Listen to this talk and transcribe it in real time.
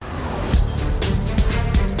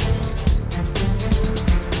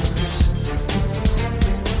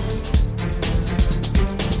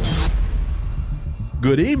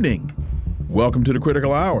Good evening. Welcome to the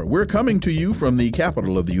Critical Hour. We're coming to you from the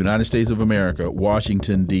capital of the United States of America,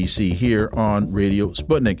 Washington, D.C., here on Radio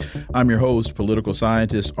Sputnik. I'm your host, political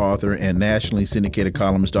scientist, author, and nationally syndicated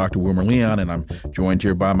columnist Dr. Wilmer Leon, and I'm joined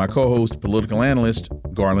here by my co-host, political analyst,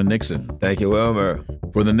 Garland Nixon. Thank you, Wilmer.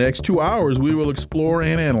 For the next 2 hours, we will explore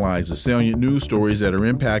and analyze the salient news stories that are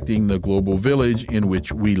impacting the global village in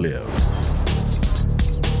which we live.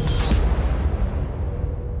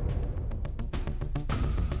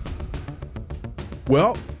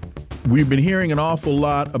 Well, we've been hearing an awful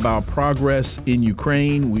lot about progress in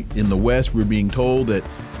Ukraine. In the West, we're being told that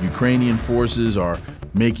Ukrainian forces are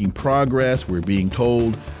making progress. We're being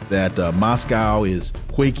told that Moscow is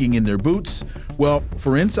quaking in their boots. Well,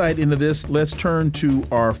 for insight into this, let's turn to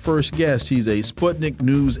our first guest. He's a Sputnik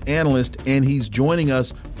News analyst, and he's joining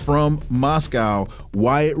us from Moscow,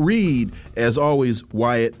 Wyatt Reed. As always,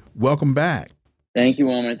 Wyatt, welcome back. Thank you,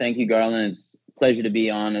 Wilmer. Thank you, Garland. It's a pleasure to be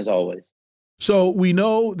on, as always. So we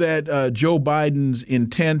know that Joe Biden's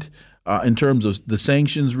intent in terms of the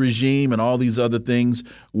sanctions regime and all these other things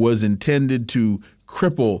was intended to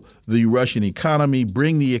cripple the Russian economy,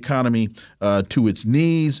 bring the economy to its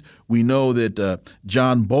knees. We know that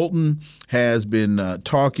John Bolton has been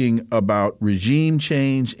talking about regime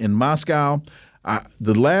change in Moscow.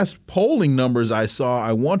 The last polling numbers I saw,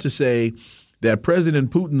 I want to say that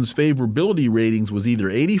President Putin's favorability ratings was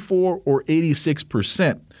either 84 or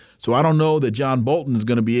 86%. So I don't know that John Bolton is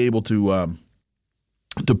going to be able to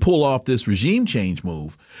pull off this regime change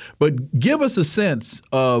move. But give us a sense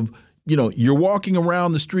of, you know, you're walking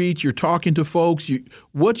around the streets, you're talking to folks.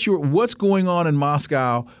 What's going on in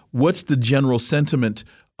Moscow? What's the general sentiment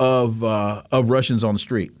of Russians on the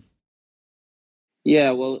street?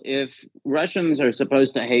 Yeah, well, if Russians are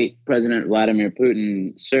supposed to hate President Vladimir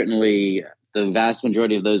Putin, certainly the vast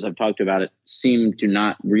majority of those I've talked about it seem to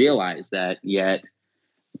not realize that yet.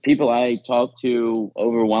 People I talk to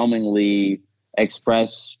overwhelmingly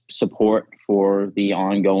express support for the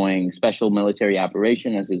ongoing special military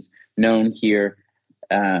operation, as is known here.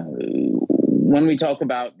 When we talk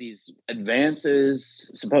about these advances,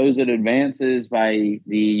 supposed advances by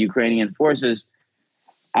the Ukrainian forces,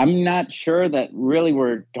 I'm not sure that really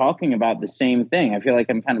we're talking about the same thing. I feel like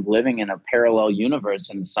I'm kind of living in a parallel universe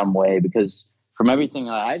in some way, because from everything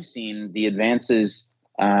that I've seen, the advances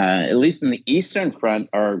at least in the Eastern Front,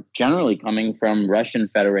 are generally coming from Russian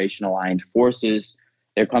Federation-aligned forces.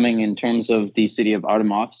 They're coming in terms of the city of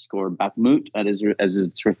Artemovsk, or Bakhmut, as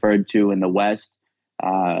it's referred to in the West.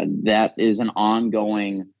 That is an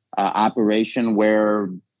ongoing operation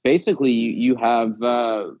where basically you have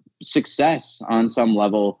success on some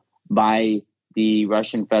level by the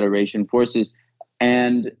Russian Federation forces.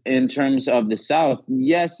 And in terms of the South,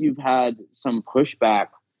 yes, you've had some pushback.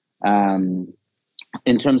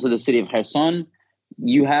 In terms of the city of Kherson,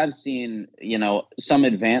 you have seen, some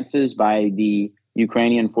advances by the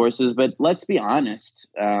Ukrainian forces. But let's be honest.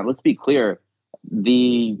 Let's be clear.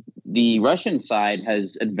 The Russian side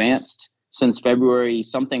has advanced since February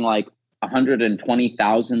something like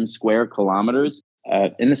 120,000 square kilometers.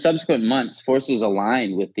 In the subsequent months, forces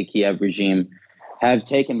aligned with the Kiev regime have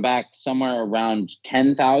taken back somewhere around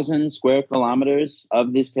 10,000 square kilometers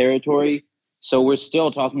of this territory. So we're still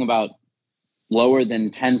talking about lower than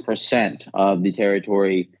 10% of the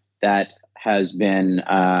territory that has been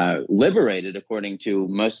liberated, according to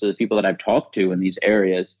most of the people that I've talked to in these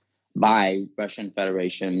areas, by Russian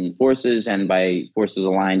Federation forces and by forces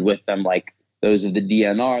aligned with them, like those of the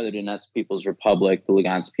DNR, the Donetsk People's Republic, the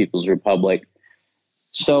Lugansk People's Republic.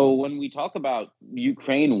 So when we talk about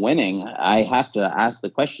Ukraine winning, I have to ask the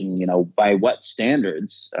question, by what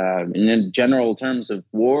standards? In general terms of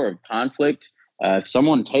war, of conflict, if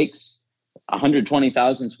someone takes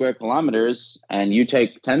 120,000 square kilometers and you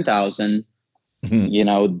take 10,000,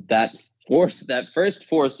 that first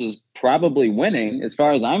force is probably winning, as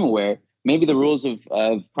far as I'm aware. Maybe the rules of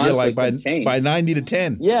conflict have changed. By 90 to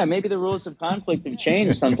 10. Yeah, maybe the rules of conflict have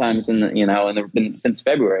changed sometimes since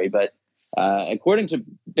February. But according to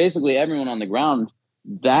basically everyone on the ground,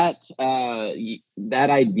 that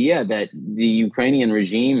idea that the Ukrainian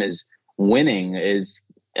regime is winning is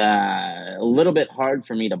a little bit hard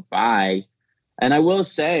for me to buy. And I will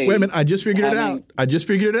say... Wait a minute, I just figured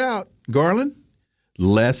it out. Garland,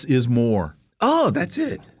 less is more. Oh, that's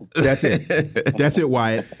it. That's it. That's it,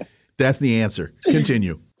 Wyatt. That's the answer.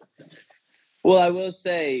 Continue. Well, I will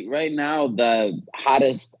say right now the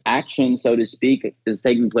hottest action, so to speak, is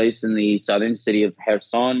taking place in the southern city of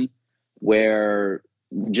Kherson, where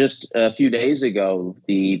just a few days ago,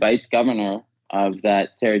 the vice governor of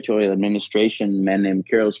that territorial administration, a man named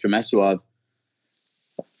Kirill Stremesov,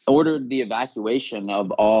 ordered the evacuation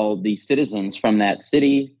of all the citizens from that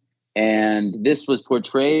city. And this was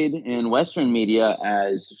portrayed in Western media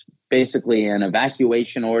as basically an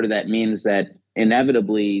evacuation order that means that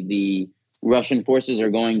inevitably the Russian forces are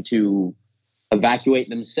going to evacuate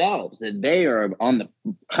themselves, that they are on the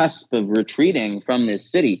cusp of retreating from this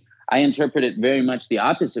city. I interpret it very much the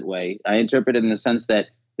opposite way. I interpret it in the sense that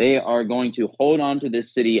they are going to hold on to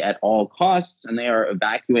this city at all costs, and they are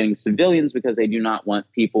evacuating civilians because they do not want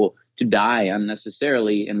people to die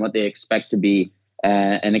unnecessarily in what they expect to be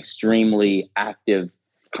an extremely active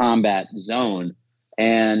combat zone.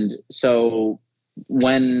 And so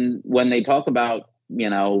when they talk about,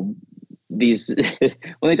 these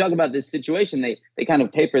when they talk about this situation, they kind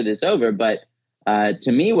of paper this over. But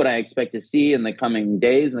to me, what I expect to see in the coming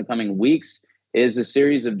days, in the coming weeks, is a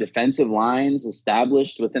series of defensive lines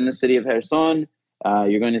established within the city of Kherson.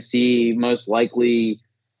 You're going to see most likely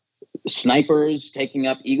snipers taking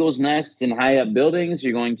up eagles' nests in high-up buildings.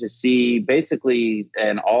 You're going to see basically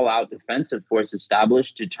an all-out defensive force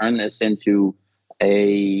established to turn this into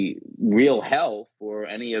a real hell for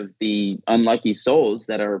any of the unlucky souls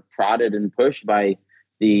that are prodded and pushed by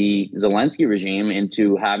the Zelensky regime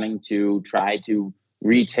into having to try to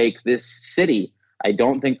retake this city. I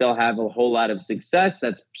don't think they'll have a whole lot of success.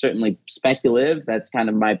 That's certainly speculative. That's kind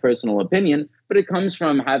of my personal opinion, but it comes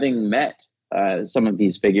from having met some of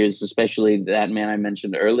these figures, especially that man I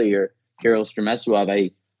mentioned earlier, Kirill Stremesov.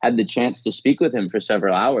 I had the chance to speak with him for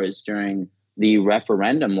several hours during the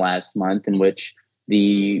referendum last month, in which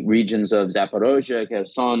the regions of Zaporozhye,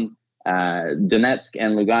 Kherson, Donetsk,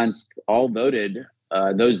 and Lugansk all voted.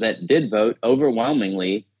 Those that did vote,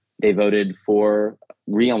 overwhelmingly, they voted for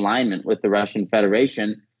realignment with the Russian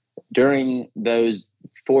Federation. During those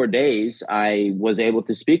 4 days, I was able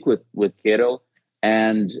to speak with Kirill.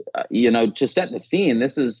 And, to set the scene,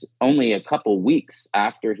 this is only a couple weeks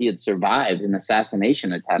after he had survived an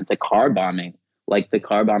assassination attempt, a car bombing, like the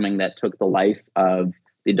car bombing that took the life of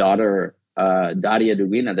the daughter, Daria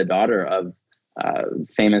Dugina, the daughter of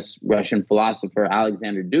famous Russian philosopher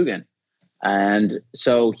Alexander Dugin. And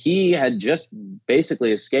so he had just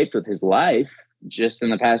basically escaped with his life just in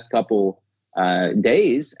the past couple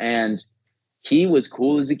days. And he was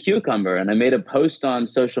cool as a cucumber. And I made a post on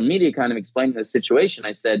social media kind of explaining the situation.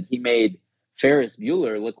 I said he made Ferris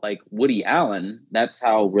Bueller look like Woody Allen. That's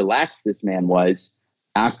how relaxed this man was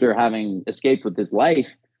after having escaped with his life.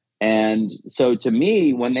 And so to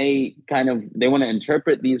me, when they want to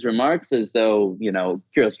interpret these remarks as though,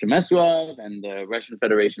 Kirill Stremesov and the Russian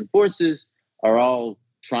Federation forces are all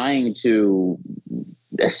trying to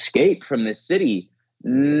escape from this city,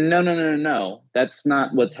 No. That's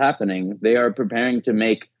not what's happening. They are preparing to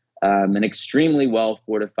make an extremely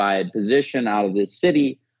well-fortified position out of this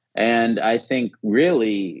city. And I think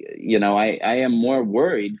really, I am more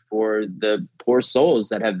worried for the poor souls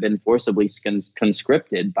that have been forcibly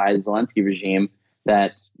conscripted by the Zelensky regime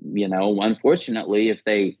that, unfortunately, if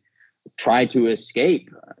they try to escape,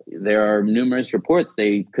 there are numerous reports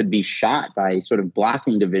they could be shot by sort of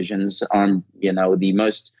blocking divisions on, the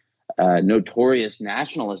most notorious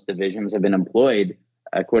nationalist divisions have been employed,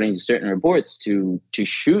 according to certain reports, to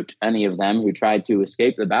shoot any of them who tried to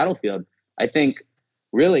escape the battlefield. I think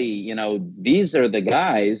really, these are the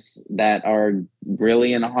guys that are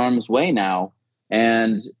really in harm's way now,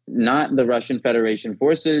 and not the Russian Federation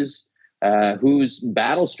forces, whose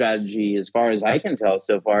battle strategy, as far as I can tell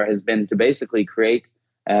so far, has been to basically create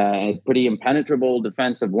a pretty impenetrable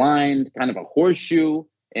defensive line, kind of a horseshoe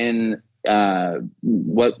in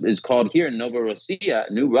what is called here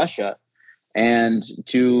Novorossiya, New Russia, and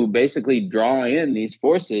to basically draw in these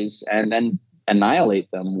forces and then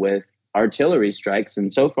annihilate them with artillery strikes.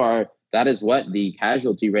 And so far, that is what the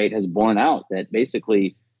casualty rate has borne out, that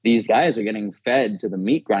basically these guys are getting fed to the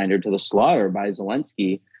meat grinder, to the slaughter by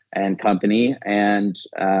Zelensky and company. And,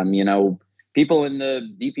 people in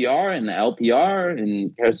the DPR and the LPR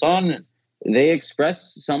and Kherson, they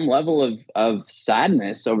express some level of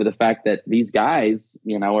sadness over the fact that these guys,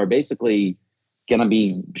 are basically going to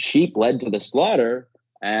be sheep led to the slaughter.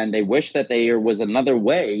 And they wish that there was another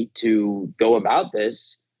way to go about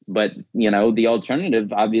this. But, the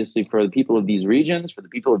alternative, obviously, for the people of these regions, for the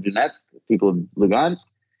people of Donetsk, people of Lugansk,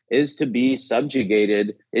 is to be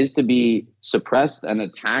subjugated, is to be suppressed and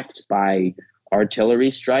attacked by artillery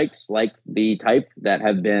strikes like the type that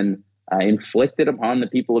have been inflicted upon the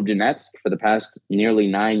people of Donetsk for the past nearly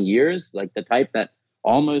 9 years, like the type that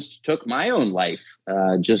almost took my own life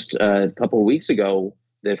just a couple of weeks ago.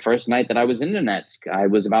 The first night that I was in Donetsk, I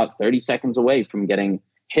was about 30 seconds away from getting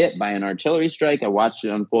hit by an artillery strike. I watched it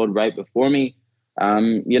unfold right before me.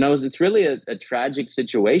 It's really a tragic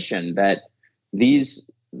situation that these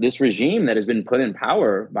this regime that has been put in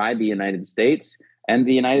power by the United States, and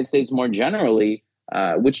the United States more generally,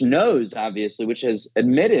 which knows, obviously, which has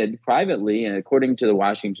admitted privately, and according to the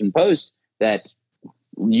Washington Post, that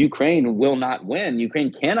Ukraine will not win.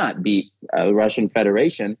 Ukraine cannot beat the Russian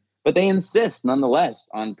Federation, but they insist nonetheless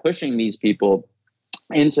on pushing these people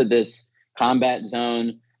into this combat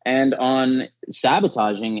zone and on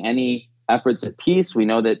sabotaging any efforts at peace. We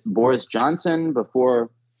know that Boris Johnson,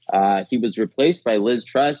 before he was replaced by Liz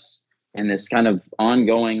Truss in this kind of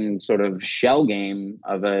ongoing sort of shell game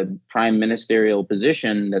of a prime ministerial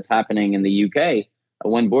position that's happening in the UK,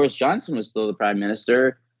 when Boris Johnson was still the prime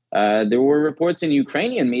minister, there were reports in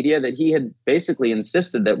Ukrainian media that he had basically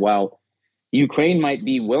insisted that while Ukraine might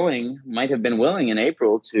have been willing in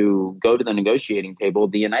April to go to the negotiating table,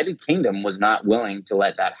 the United Kingdom was not willing to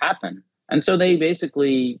let that happen. And so they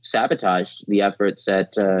basically sabotaged the efforts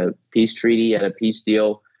at a peace treaty, at a peace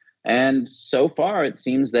deal. And so far, it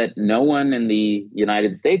seems that no one in the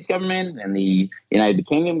United States government and the United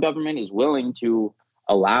Kingdom government is willing to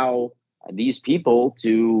allow these people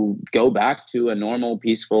to go back to a normal,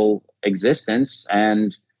 peaceful existence.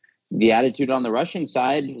 And the attitude on the Russian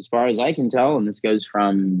side, as far as I can tell, and this goes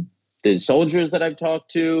from the soldiers that I've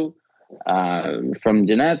talked to, from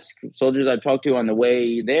Donetsk, soldiers I've talked to on the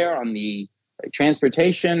way there, on the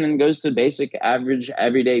transportation, and goes to basic, average,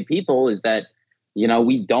 everyday people, is that,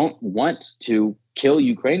 we don't want to kill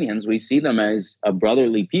Ukrainians. We see them as a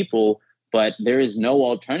brotherly people, but there is no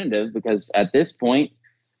alternative, because at this point,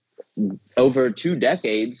 over 2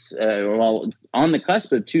 decades, on the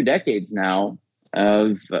cusp of 2 decades now,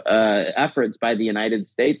 of efforts by the United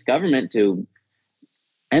States government to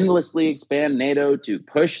endlessly expand NATO, to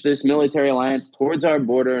push this military alliance towards our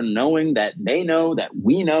border, knowing that they know that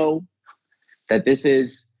we know that this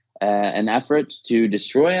is an effort to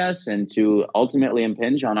destroy us and to ultimately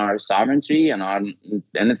impinge on our sovereignty, and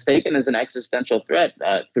it's taken as an existential threat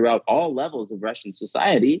throughout all levels of Russian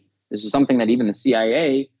society. This is something that even the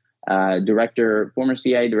CIA former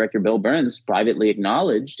CIA director Bill Burns privately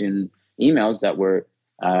acknowledged in emails that were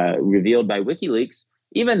revealed by WikiLeaks.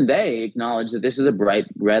 Even they acknowledge that this is a bright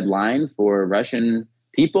red line for Russian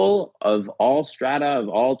people of all strata, of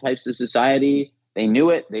all types of society. They knew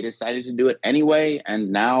it. They decided to do it anyway.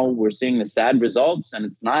 And now we're seeing the sad results. And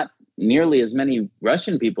it's not nearly as many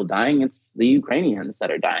Russian people dying. It's the Ukrainians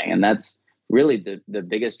that are dying. And that's really the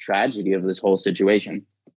biggest tragedy of this whole situation.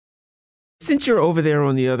 Since you're over there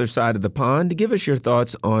on the other side of the pond, give us your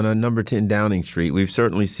thoughts on number 10 Downing Street. We've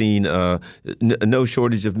certainly seen no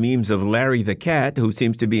shortage of memes of Larry the cat, who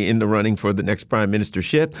seems to be in the running for the next prime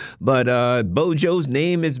ministership. But Bojo's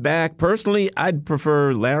name is back. Personally, I'd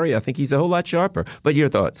prefer Larry. I think he's a whole lot sharper. But your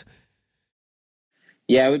thoughts?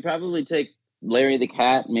 Yeah, I would probably take Larry the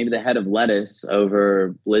cat, maybe the head of lettuce,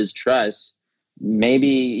 over Liz Truss, maybe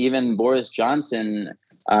even Boris Johnson.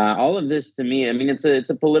 All of this, to me, I mean, it's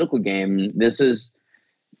a political game. It's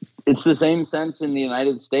the same sense in the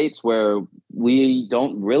United States, where we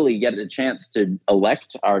don't really get a chance to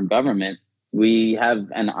elect our government. We have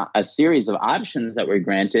a series of options that were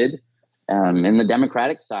granted. In the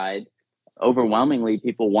Democratic side, overwhelmingly,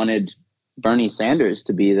 people wanted Bernie Sanders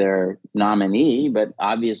to be their nominee, but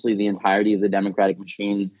obviously the entirety of the Democratic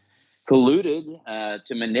machine colluded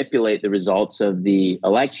to manipulate the results of the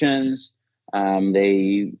elections.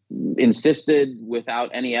 They insisted without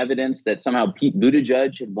any evidence that somehow Pete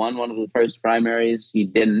Buttigieg had won one of the first primaries. He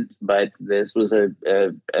didn't, but this was a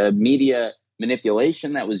media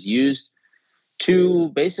manipulation that was used to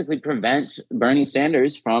basically prevent Bernie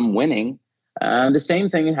Sanders from winning. The same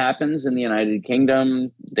thing happens in the United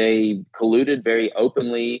Kingdom. They colluded very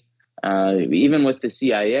openly, even with the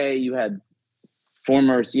CIA. You had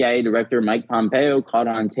former CIA director Mike Pompeo caught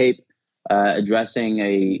on tape addressing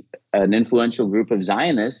an influential group of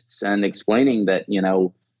Zionists and explaining that,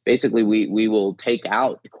 basically we will take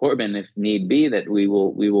out Corbyn if need be, that we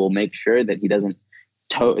will make sure that he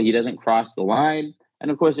doesn't cross the line. And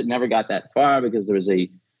of course, it never got that far, because there was a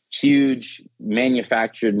huge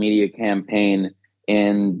manufactured media campaign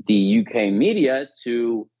in the UK media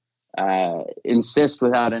to insist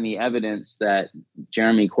without any evidence that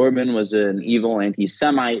Jeremy Corbyn was an evil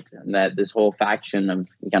anti-Semite, and that this whole faction of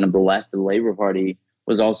kind of the left of the Labour Party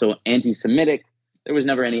was also anti-Semitic. There was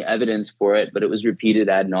never any evidence for it, but it was repeated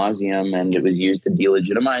ad nauseum, and it was used to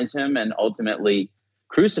delegitimize him and ultimately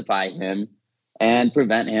crucify him and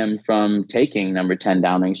prevent him from taking number 10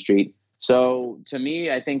 Downing Street. So to me,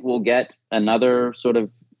 I think we'll get another sort of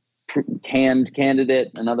canned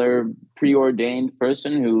candidate, another preordained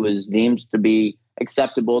person who is deemed to be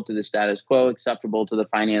acceptable to the status quo, acceptable to the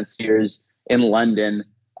financiers in London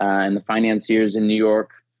and the financiers in New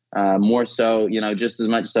York, more so, just as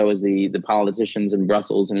much so as the politicians in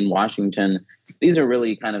Brussels and in Washington. These are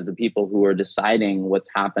really kind of the people who are deciding what's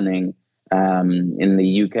happening in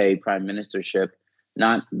the UK prime ministership,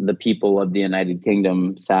 not the people of the United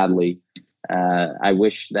Kingdom, sadly. I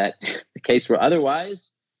wish that the case were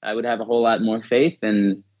otherwise. I would have a whole lot more faith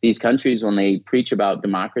in these countries when they preach about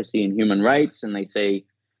democracy and human rights, and they say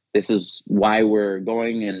this is why we're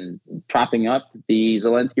going and propping up the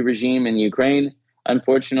Zelensky regime in Ukraine.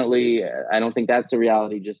 Unfortunately, I don't think that's the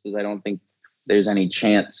reality, just as I don't think there's any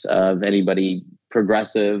chance of anybody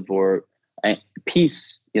progressive or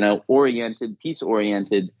peace-oriented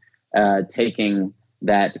taking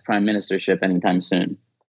that prime ministership anytime soon.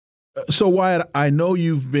 So, Wyatt, I know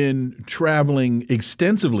you've been traveling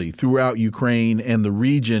extensively throughout Ukraine and the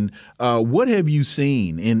region. What have you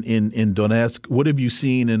seen in Donetsk? What have you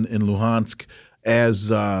seen in Luhansk? As,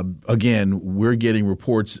 again, we're getting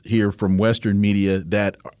reports here from Western media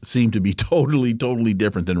that seem to be totally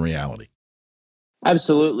different than reality.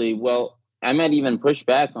 Absolutely. Well, I might even push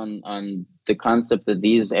back on the concept that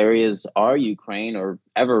these areas are Ukraine or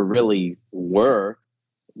ever really were.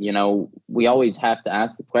 We always have to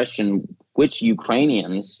ask the question, which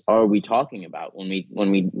Ukrainians are we talking about when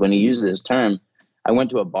we use this term? I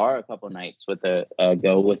went to a bar a couple of nights with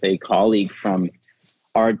a colleague from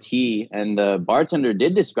RT, and the bartender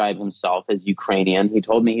did describe himself as Ukrainian. He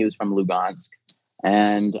told me he was from Lugansk,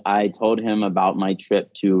 and I told him about my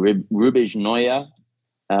trip to Rubizhnoye,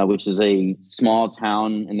 which is a small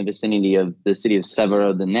town in the vicinity of the city of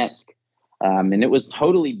Severodonetsk. And it was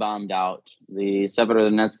totally bombed out. The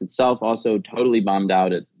Severodonetsk itself also totally bombed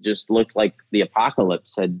out. It just looked like the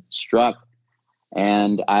apocalypse had struck.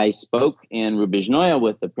 And I spoke in Rubizhnoye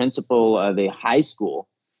with the principal of a high school.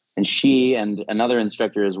 And she and another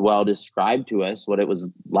instructor as well described to us what it was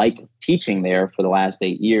like teaching there for the last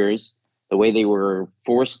 8 years, the way they were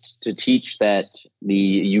forced to teach that the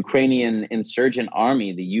Ukrainian insurgent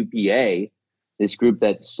army, the UPA, this group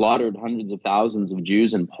that slaughtered hundreds of thousands of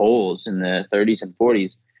Jews and Poles in the 30s and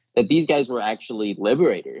 40s, that these guys were actually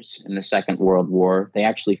liberators in the Second World War. They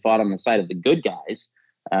actually fought on the side of the good guys.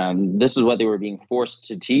 This is what they were being forced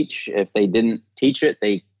to teach. If they didn't teach it,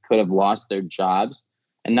 they could have lost their jobs.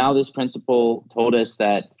 And now this principal told us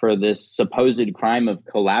that for this supposed crime of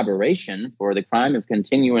collaboration, for the crime of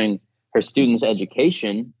continuing her students'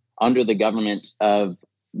 education under the government of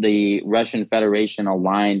the Russian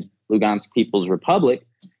Federation-aligned Lugansk People's Republic,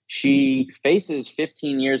 she faces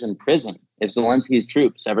 15 years in prison if Zelensky's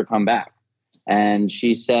troops ever come back. And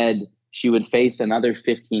she said she would face another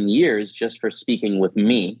 15 years just for speaking with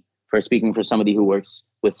me, for speaking for somebody who works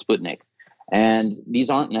with Sputnik. And these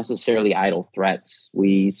aren't necessarily idle threats.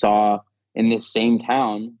 We saw in this same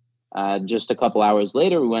town, just a couple hours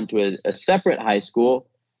later, we went to a separate high school,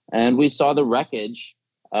 and we saw the wreckage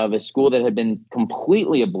of a school that had been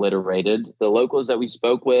completely obliterated. The locals that we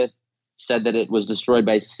spoke with said that it was destroyed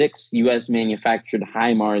by 6 U.S. manufactured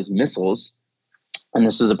HIMARS missiles. And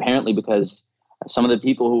this was apparently because some of the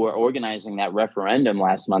people who were organizing that referendum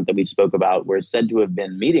last month that we spoke about were said to have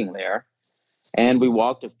been meeting there. And we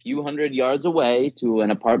walked a few hundred yards away to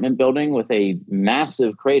an apartment building with a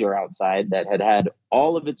massive crater outside that had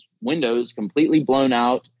all of its windows completely blown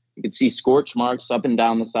out. You could see scorch marks up and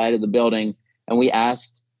down the side of the building. And we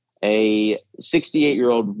asked a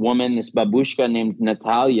 68-year-old woman, this babushka named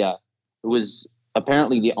Natalia, who was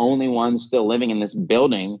apparently the only one still living in this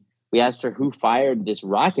building. We asked her who fired this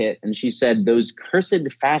rocket, and she said, those cursed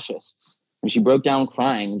fascists. And she broke down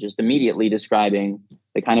crying, just immediately describing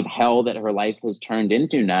the kind of hell that her life has turned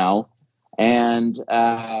into now. And,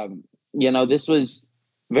 this was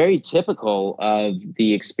very typical of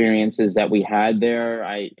the experiences that we had there.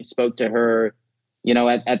 I spoke to her,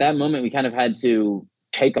 at that moment, we kind of had to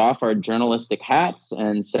take off our journalistic hats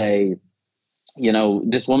and say,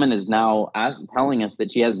 this woman is now telling us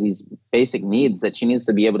that she has these basic needs, that she needs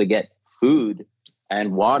to be able to get food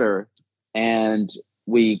and water. And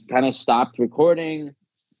we kind of stopped recording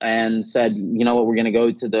and said, we're going to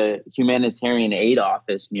go to the humanitarian aid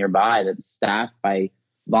office nearby that's staffed by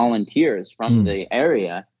volunteers from the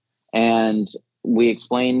area. And we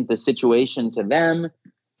explained the situation to them.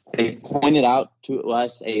 They pointed out to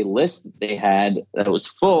us a list that they had that was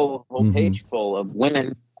full, a whole page full of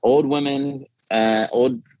women, old men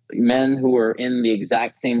who were in the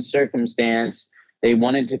exact same circumstance. They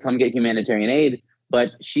wanted to come get humanitarian aid,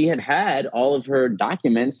 but she had all of her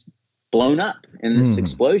documents blown up in this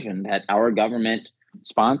explosion that our government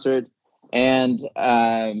sponsored. And,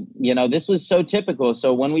 this was so typical.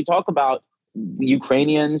 So when we talk about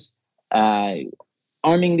Ukrainians,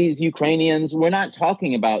 arming these Ukrainians, we're not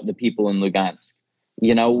talking about the people in Lugansk.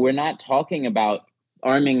 We're not talking about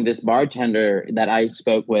arming this bartender that I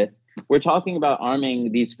spoke with. We're talking about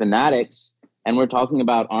arming these fanatics, and we're talking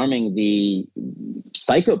about arming the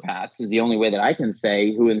psychopaths, is the only way that I can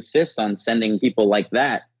say, who insist on sending people like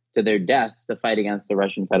that to their deaths to fight against the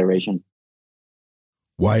Russian Federation.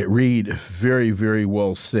 Wyatt Reed, very, very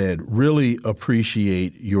well said. Really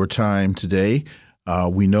appreciate your time today.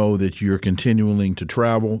 We know that you're continuing to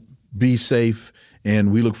travel. Be safe,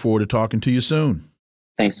 and we look forward to talking to you soon.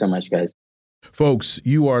 Thanks so much, guys. Folks,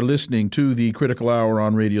 you are listening to the Critical Hour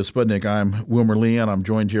on Radio Sputnik. I'm Wilmer Leon. I'm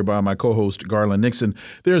joined here by my co-host, Garland Nixon.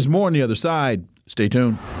 There's more on the other side. Stay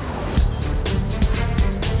tuned.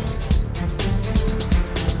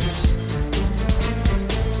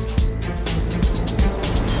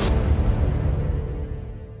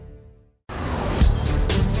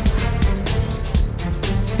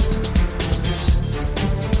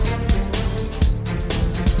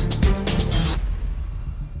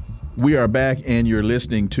 We are back, and you're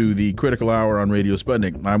listening to the Critical Hour on Radio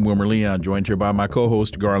Sputnik. I'm Wilmer Leon, joined here by my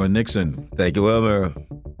co-host, Garland Nixon. Thank you, Wilmer.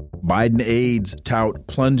 Biden aides tout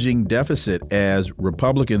plunging deficit as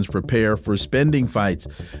Republicans prepare for spending fights.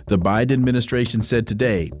 The Biden administration said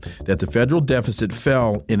today that the federal deficit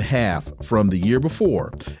fell in half from the year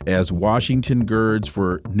before as Washington girds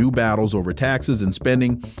for new battles over taxes and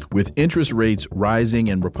spending, with interest rates rising,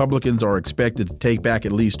 and Republicans are expected to take back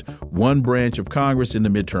at least one branch of Congress in the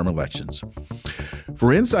midterm elections.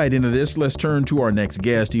 For insight into this, let's turn to our next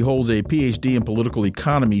guest. He holds a Ph.D. in political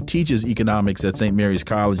economy, teaches economics at St. Mary's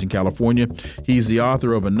College in California. He's the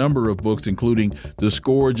author of a number of books, including The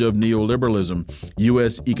Scourge of Neoliberalism,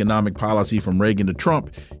 U.S. Economic Policy from Reagan to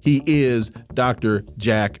Trump. He is Dr.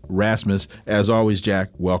 Jack Rasmus. As always, Jack,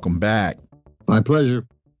 welcome back. My pleasure.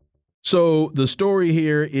 So the story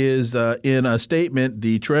here is in a statement,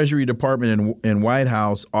 the Treasury Department and White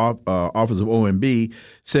House Office of OMB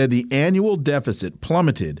said the annual deficit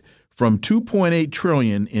plummeted from $2.8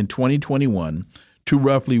 trillion in 2021 to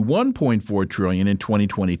roughly $1.4 trillion in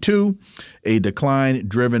 2022, a decline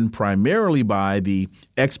driven primarily by the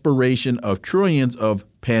expiration of trillions of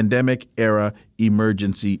pandemic-era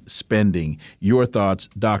emergency spending. Your thoughts,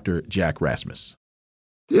 Dr. Jack Rasmus?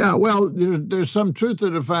 Yeah, well, there's some truth to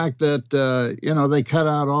the fact that, they cut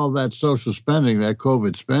out all that social spending, that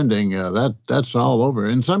COVID spending, that's all over.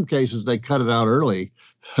 In some cases, they cut it out early,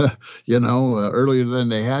 earlier than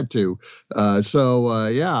they had to. They've cut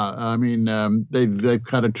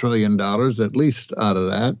 $1 trillion at least out of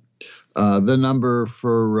that. The number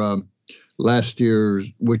for last year's,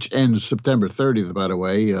 which ends September 30th, by the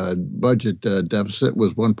way, budget deficit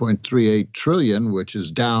was $1.38 trillion, which is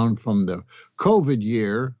down from the COVID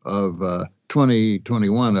year of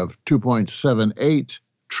 2021 of $2.78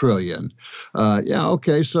 trillion.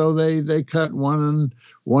 So they cut $1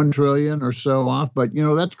 trillion or so off, but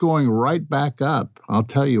that's going right back up. I'll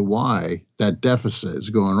tell you why that deficit is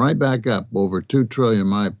going right back up over $2 trillion, in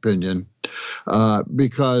my opinion,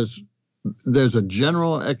 because there's a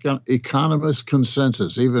general economist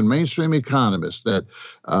consensus, even mainstream economists, that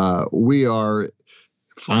we are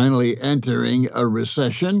finally entering a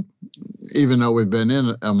recession, even though we've been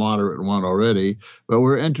in a moderate one already. But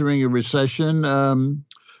we're entering a recession, and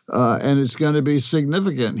it's going to be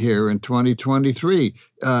significant here in 2023.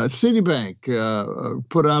 Citibank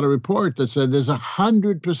put out a report that said there's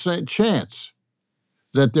 100% chance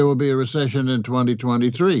that there will be a recession in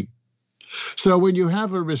 2023. So when you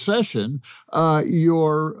have a recession,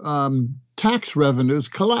 your tax revenues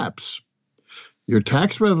collapse. Your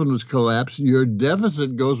tax revenues collapse, your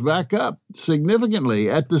deficit goes back up significantly.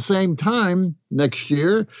 At the same time, next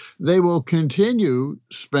year, they will continue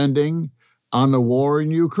spending on the war in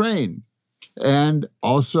Ukraine and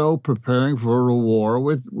also preparing for a war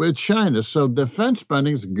with China. So defense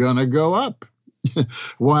spending is going to go up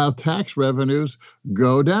while tax revenues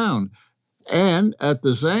go down. And at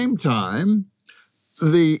the same time,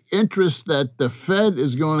 the interest that the Fed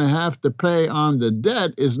is going to have to pay on the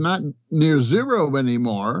debt is not near zero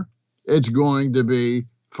anymore. It's going to be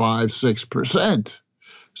 5-6%.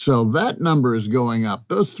 So that number is going up.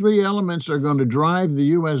 Those three elements are going to drive the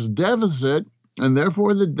U.S. deficit and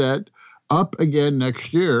therefore the debt up again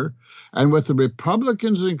next year. And with the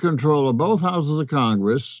Republicans in control of both houses of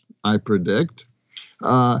Congress, I predict,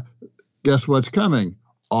 guess what's coming?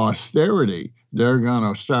 Austerity. They're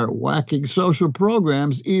going to start whacking social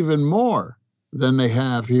programs even more than they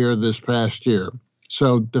have here this past year.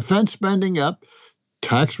 So defense spending up,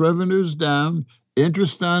 tax revenues down,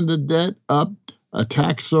 interest on the debt up,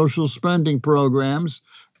 attack social spending programs,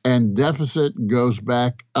 and deficit goes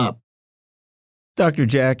back up. Dr.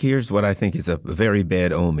 Jack, here's what I think is a very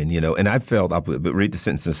bad omen, and I'll read the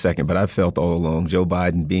sentence in a second, but I've felt all along Joe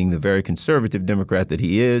Biden, being the very conservative Democrat that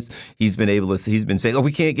he is, he's been saying, oh,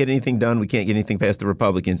 we can't get anything done. We can't get anything past the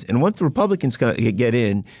Republicans. And once the Republicans get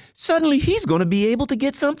in, suddenly he's going to be able to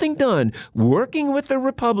get something done, working with the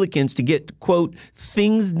Republicans to get, quote,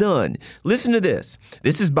 things done. Listen to this.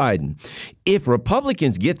 This is Biden. If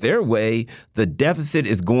Republicans get their way, the deficit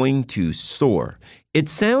is going to soar. It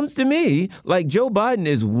sounds to me like Joe Biden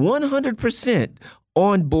is 100%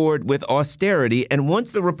 on board with austerity. And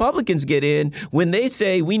once the Republicans get in, when they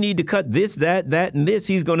say we need to cut this, that, and this,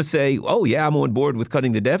 he's going to say, oh, yeah, I'm on board with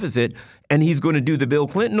cutting the deficit. And he's going to do the Bill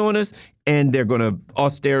Clinton on us. And they're going to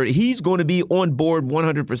austerity. He's going to be on board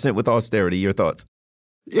 100% with austerity. Your thoughts?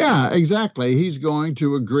 Yeah, exactly. He's going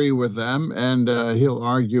to agree with them, and he'll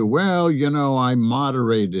argue, well, I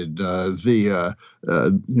moderated the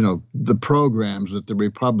programs that the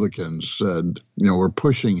Republicans, were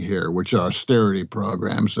pushing here, which are austerity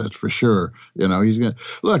programs. That's for sure. He's going to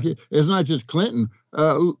look. It's not just Clinton.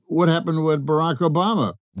 What happened with Barack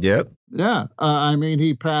Obama? Yep. Yeah.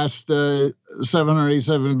 He passed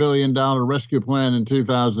 $787 billion rescue plan in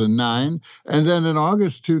 2009. And then in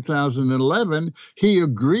August 2011, he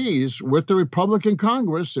agrees with the Republican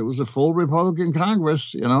Congress. It was a full Republican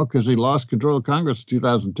Congress, because he lost control of Congress in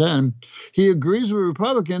 2010. He agrees with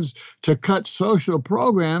Republicans to cut social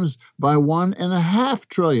programs by $1.5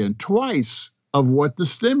 trillion, twice of what the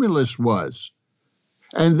stimulus was.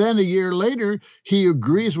 And then a year later, he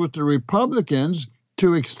agrees with the Republicans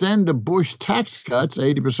to extend the Bush tax cuts,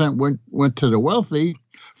 80% went to the wealthy,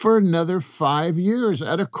 for another 5 years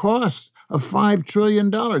at a cost of $5 trillion.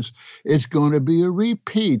 It's going to be a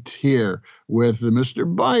repeat here with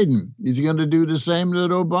Mr. Biden. He's going to do the same that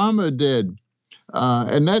Obama did.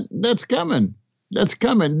 And that's coming. That's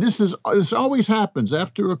coming. This always happens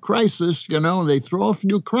after a crisis, they throw a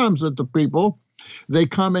few crumbs at the people. They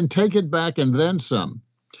come and take it back and then some.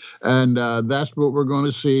 And that's what we're going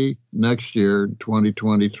to see next year,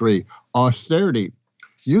 2023. Austerity.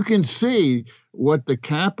 You can see what the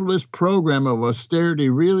capitalist program of austerity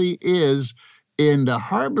really is in the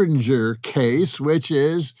Harbinger case, which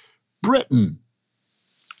is Britain.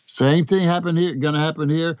 Same thing going to happen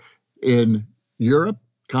here in Europe,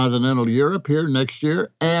 continental Europe here next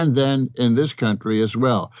year, and then in this country as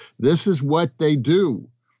well. This is what they do.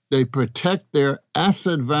 They protect their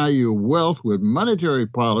asset value wealth with monetary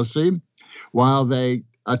policy while they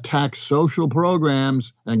attack social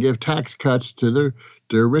programs and give tax cuts to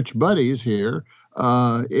their rich buddies here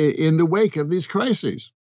in the wake of these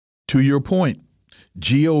crises. To your point,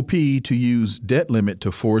 GOP to use debt limit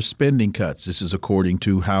to force spending cuts. This is according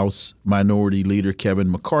to House Minority Leader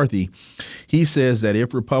Kevin McCarthy. He says that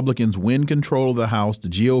if Republicans win control of the House, the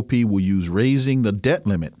GOP will use raising the debt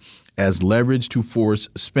limit as leverage to force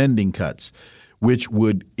spending cuts, which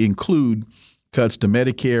would include cuts to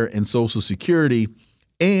Medicare and Social Security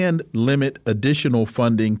and limit additional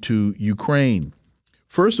funding to Ukraine.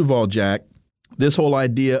 First of all, Jack, this whole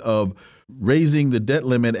idea of raising the debt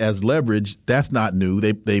limit as leverage, that's not new.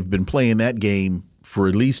 They've been playing that game for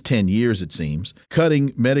at least 10 years, it seems.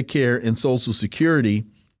 Cutting Medicare and Social Security,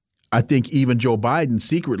 I think even Joe Biden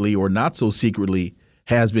secretly or not so secretly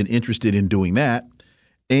has been interested in doing that.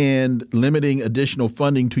 And limiting additional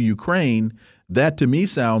funding to Ukraine, that to me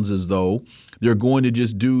sounds as though they're going to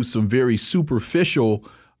just do some very superficial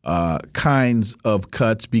kinds of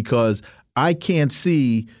cuts, because I can't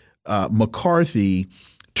see McCarthy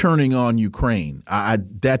turning on Ukraine.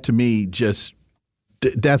 That to me just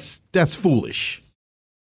that's foolish.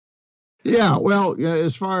 Yeah, well,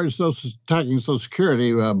 as far as attacking Social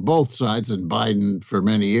Security, both sides and Biden for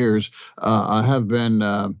many years have been,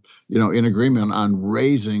 in agreement on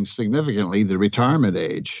raising significantly the retirement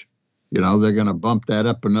age. They're going to bump that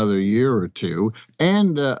up another year or two,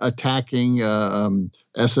 and attacking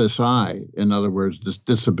SSI, in other words,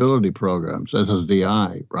 disability programs,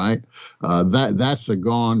 SSDI, right? That's a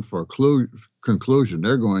gone for conclusion.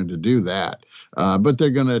 They're going to do that. But they're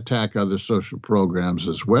going to attack other social programs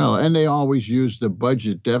as well. And they always use the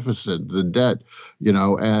budget deficit, the debt,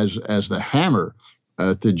 as the hammer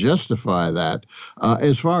to justify that.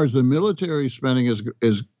 As far as the military spending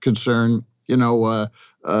is concerned, the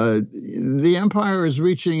empire is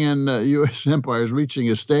reaching, and the U.S. empire is reaching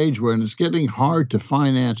a stage where it's getting hard to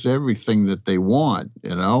finance everything that they want.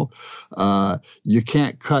 You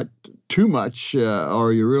can't cut too much,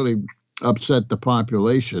 or you really upset the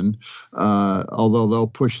population, although they'll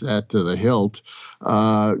push that to the hilt.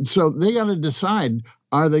 So they got to decide,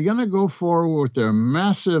 are they going to go forward with their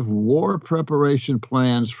massive war preparation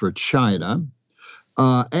plans for China,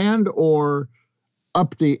 and or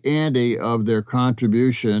up the ante of their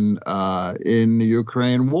contribution in the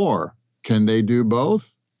Ukraine war. Can they do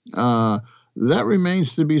both? That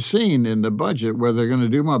remains to be seen in the budget, where they're going to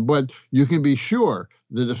do more. But you can be sure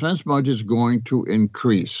the defense budget is going to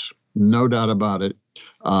increase. No doubt about it.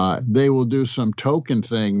 They will do some token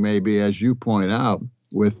thing, maybe, as you point out,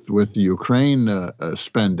 with the Ukraine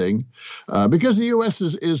spending, because the U.S.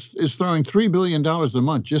 is throwing $3 billion a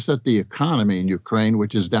month just at the economy in Ukraine,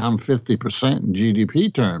 which is down 50% in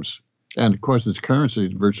GDP terms. And, of course, its currency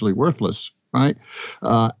is virtually worthless, right?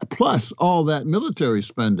 Plus all that military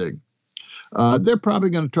spending. They're probably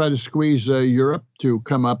going to try to squeeze Europe to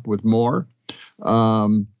come up with more.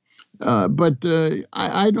 But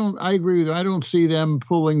I agree with you. I don't see them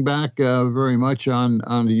pulling back very much on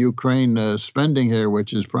the Ukraine spending here,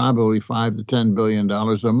 which is probably $5 to $10 billion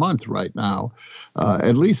a month right now.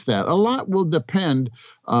 At least that. A lot will depend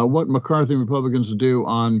what McCarthy and Republicans do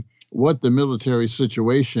on what the military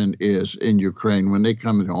situation is in Ukraine when they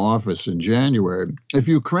come into office in January. If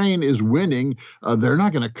Ukraine is winning, they're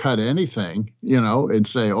not going to cut anything, and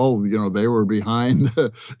say, oh, they were behind,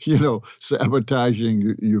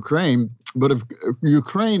 sabotaging Ukraine. But if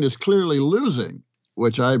Ukraine is clearly losing,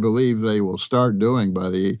 which I believe they will start doing by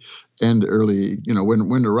the end early,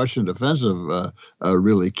 when the Russian offensive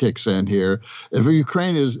really kicks in here. If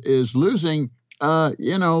Ukraine is losing,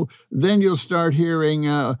 then you'll start hearing,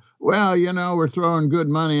 we're throwing good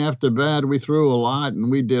money after bad. We threw a lot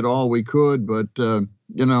and we did all we could. But,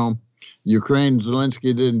 Ukraine,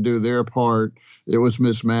 Zelensky didn't do their part. It was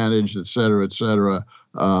mismanaged, et cetera, et cetera.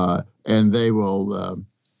 And they will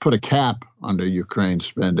put a cap on the Ukraine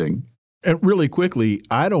spending. And really quickly,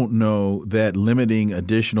 I don't know that limiting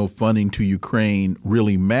additional funding to Ukraine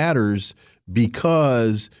really matters,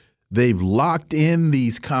 because they've locked in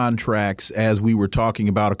these contracts, as we were talking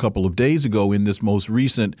about a couple of days ago in this most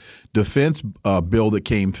recent defense bill that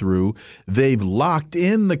came through. They've locked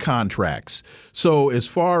in the contracts. So as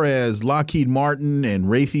far as Lockheed Martin and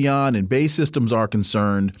Raytheon and Bay Systems are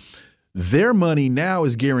concerned, their money now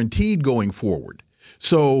is guaranteed going forward.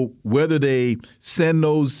 So whether they send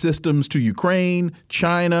those systems to Ukraine,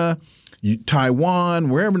 China, Taiwan,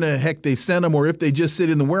 wherever the heck they send them, or if they just sit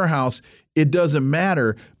in the warehouse, it doesn't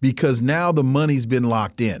matter, because now the money's been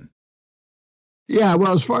locked in. Yeah,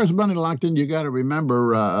 well, as far as money locked in, you got to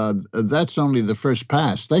remember that's only the first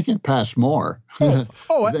pass. They can pass more. No.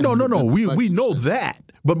 We know that.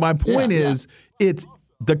 But my point is,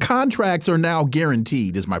 the contracts are now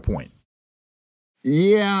guaranteed, is my point.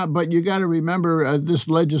 Yeah, but you got to remember this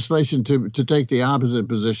legislation to take the opposite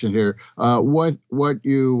position here. What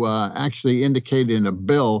you actually indicate in a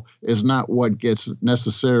bill is not what gets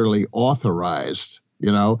necessarily authorized,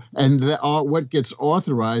 and what gets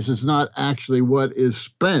authorized is not actually what is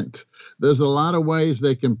spent. There's a lot of ways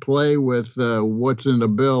they can play with what's in the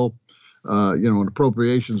bill, an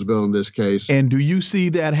appropriations bill in this case. And do you see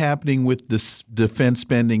that happening with this defense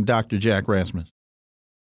spending, Dr. Jack Rasmus?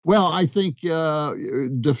 Well, I think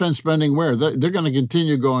defense spending, they're going to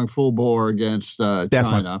continue going full bore against China.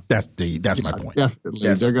 That's my point.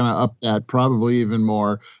 Definitely, they're going to up that probably even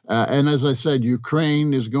more. And as I said,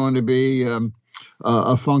 Ukraine is going to be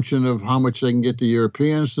a function of how much they can get the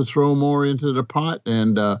Europeans to throw more into the pot,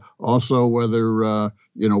 and also whether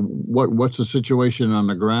what's the situation on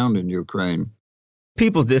the ground in Ukraine.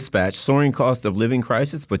 People's Dispatch: soaring cost of living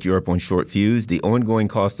crisis, but Europe on short fuse. The ongoing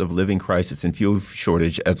cost of living crisis and fuel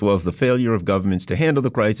shortage, as well as the failure of governments to handle the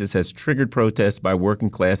crisis, has triggered protests by working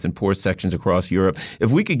class and poor sections across Europe. If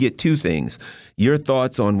we could get two things: your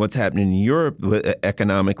thoughts on what's happening in Europe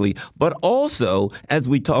economically, but also as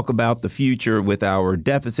we talk about the future with our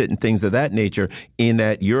deficit and things of that nature, in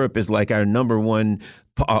that Europe is like our number one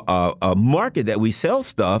market that we sell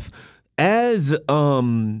stuff. As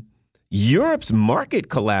Europe's market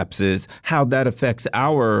collapses, how that affects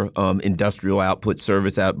our industrial output,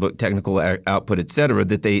 service output, technical output, et cetera,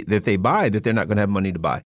 that they buy, that they're not going to have money to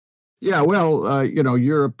buy. Yeah, well,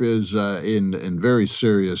 Europe is in very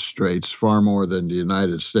serious straits, far more than the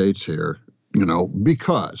United States here,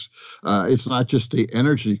 because it's not just the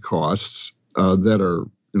energy costs that are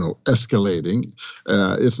escalating.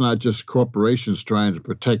 It's not just corporations trying to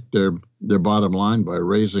protect their bottom line by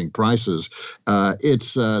raising prices.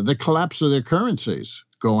 It's the collapse of their currencies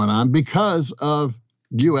going on because of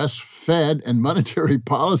U.S. Fed and monetary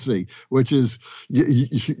policy, which is,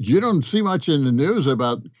 you don't see much in the news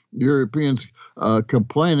about Europeans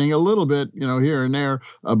complaining a little bit, here and there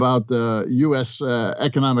about the U.S.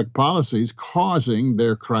 Economic policies causing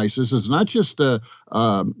their crisis. It's not just the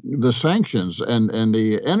sanctions and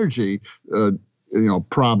the energy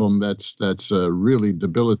problem that's really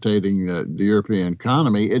debilitating the European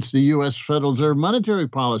economy. It's the U.S. Federal Reserve monetary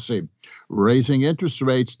policy, raising interest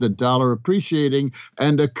rates, the dollar appreciating,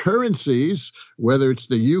 and the currencies, whether it's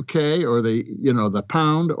the UK or the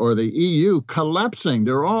pound or the EU, collapsing.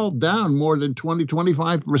 They're all down more than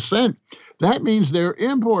 25%. That means their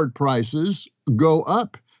import prices go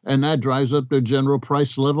up, and that drives up their general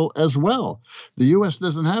price level as well. The U.S.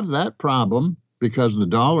 doesn't have that problem, because the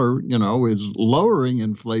dollar, is lowering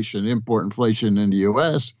inflation, import inflation in the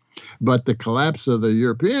U.S., but the collapse of the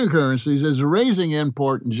European currencies is raising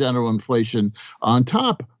import and general inflation on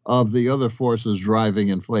top of the other forces driving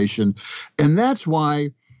inflation. And that's why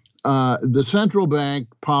the central bank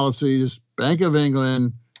policies, Bank of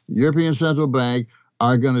England, European Central Bank,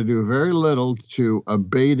 are going to do very little to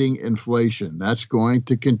abating inflation. That's going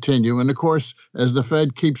to continue. And of course, as the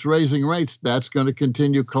Fed keeps raising rates, that's going to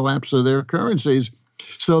continue collapse of their currencies.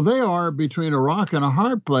 So they are between a rock and a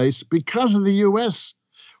hard place because of the U.S.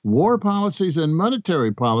 war policies and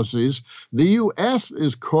monetary policies. The U.S.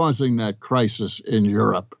 is causing that crisis in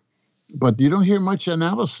Europe. But you don't hear much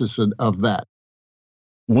analysis of that.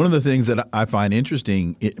 One of the things that I find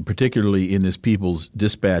interesting, particularly in this People's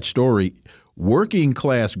Dispatch story, working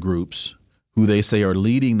class groups who they say are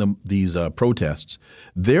leading these protests,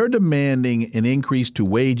 they're demanding an increase to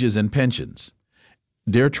wages and pensions.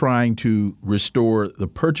 They're trying to restore the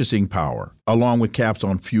purchasing power, along with caps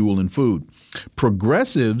on fuel and food.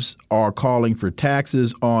 Progressives are calling for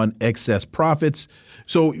taxes on excess profits.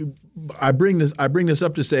 So I bring this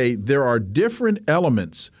up to say there are different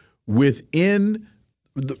elements within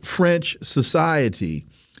the French society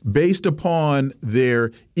based upon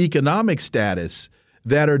their economic status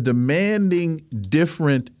that are making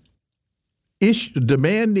different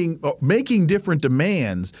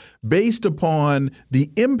demands based upon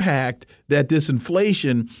the impact that this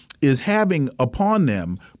inflation is having upon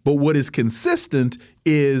them. But what is consistent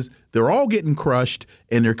is they're all getting crushed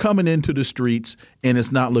and they're coming into the streets, and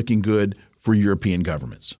it's not looking good for European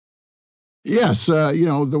governments. Yes,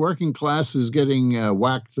 the working class is getting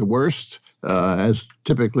whacked the worst, as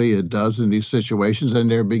typically it does in these situations, and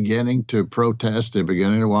they're beginning to protest. They're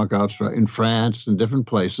beginning to walk out in France and different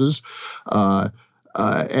places.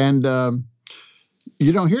 And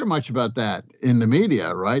you don't hear much about that in the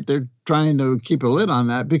media, right? They're trying to keep a lid on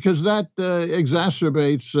that because that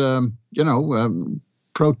exacerbates,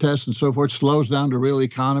 protests and so forth, slows down the real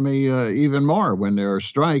economy even more when there are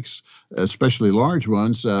strikes, especially large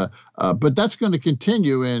ones. But that's going to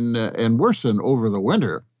continue and worsen over the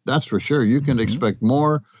winter. That's for sure. You can expect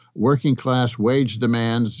more working class wage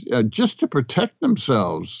demands just to protect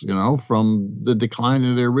themselves, from the decline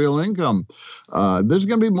in their real income. There's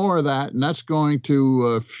going to be more of that, and that's going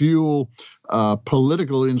to fuel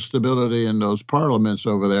political instability in those parliaments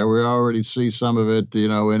over there. We already see some of it,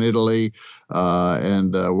 in Italy,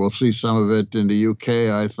 and we'll see some of it in the UK,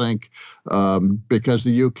 I think, because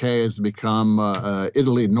the UK has become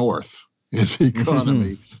Italy North. Its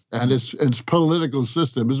economy and its political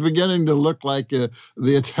system is beginning to look like the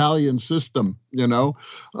Italian system,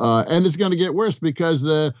 and it's going to get worse because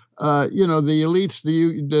the elites,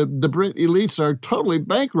 the Brit elites are totally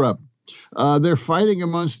bankrupt. They're fighting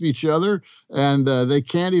amongst each other, and they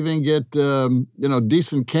can't even get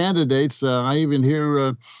decent candidates. I even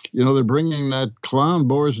hear they're bringing that clown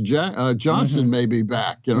Boris Johnson maybe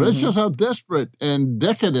back. That's just how desperate and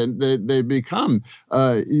decadent they become.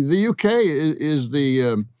 The UK is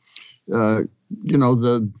the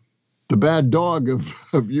bad dog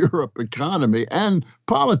of Europe economy and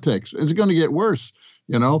politics. It's going to get worse.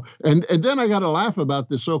 And then I got to laugh about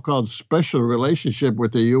this so-called special relationship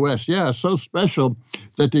with the U.S. Yeah, so special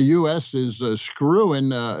that the U.S. is screwing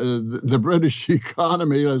the British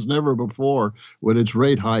economy as never before with its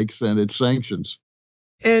rate hikes and its sanctions.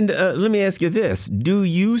 And let me ask you this. Do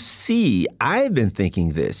you see, I've been thinking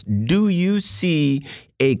this, do you see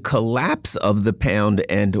a collapse of the pound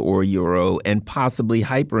and or euro and possibly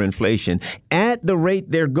hyperinflation at the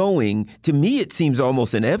rate they're going? To me, it seems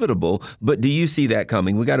almost inevitable, but do you see that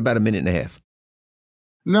coming? We got about a minute and a half.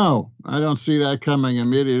 No, I don't see that coming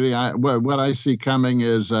immediately. What I see coming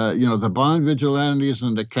is, the bond vigilantes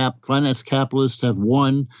and the finance capitalists have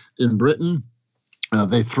won in Britain.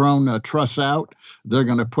 They've thrown Truss out. They're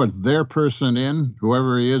going to put their person in.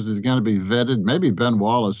 Whoever he is going to be vetted. Maybe Ben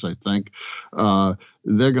Wallace, I think.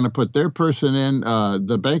 They're going to put their person in.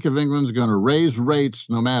 The Bank of England's going to raise rates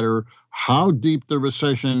no matter how deep the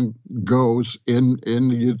recession goes in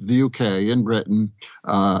the UK, in Britain.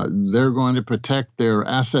 They're going to protect their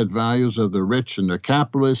asset values of the rich and the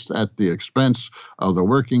capitalists at the expense of the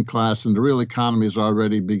working class, and the real economy has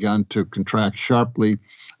already begun to contract sharply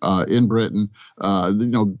in Britain.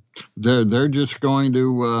 They're just going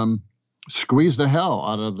to squeeze the hell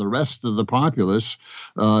out of the rest of the populace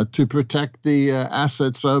to protect the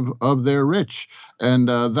assets of their rich. And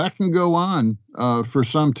that can go on for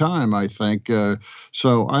some time, I think.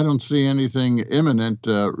 So I don't see anything imminent.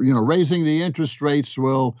 Raising the interest rates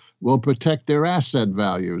will protect their asset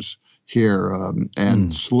values here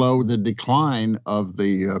and slow the decline of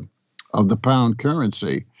the pound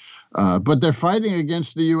currency. But they're fighting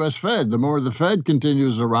against the U.S. Fed. The more the Fed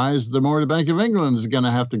continues to rise, the more the Bank of England is going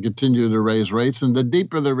to have to continue to raise rates, and the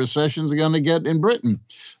deeper the recession is going to get in Britain.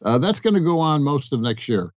 That's going to go on most of next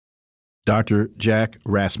year. Dr. Jack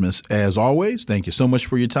Rasmus, as always, thank you so much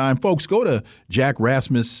for your time. Folks, go to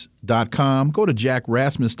jackrasmus.com. Go to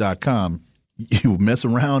jackrasmus.com. You mess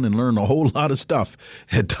around and learn a whole lot of stuff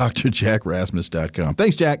at drjackrasmus.com.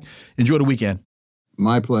 Thanks, Jack. Enjoy the weekend.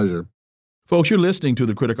 My pleasure. Folks, you're listening to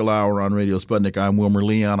The Critical Hour on Radio Sputnik. I'm Wilmer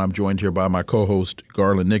Leon. I'm joined here by my co-host,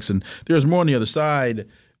 Garland Nixon. There's more on the other side.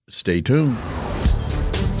 Stay tuned.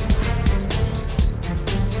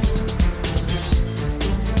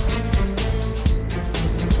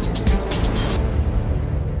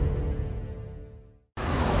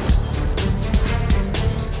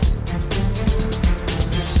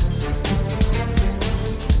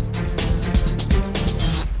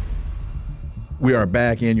 We are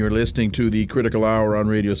back, and you're listening to The Critical Hour on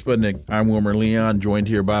Radio Sputnik. I'm Wilmer Leon, joined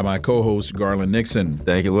here by my co-host, Garland Nixon.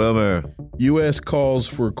 Thank you, Wilmer. U.S. calls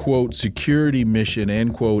for, quote, security mission,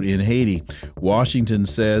 end quote, in Haiti. Washington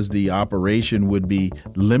says the operation would be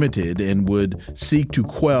limited and would seek to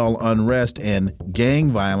quell unrest and gang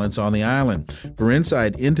violence on the island. For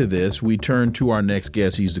insight into this, we turn to our next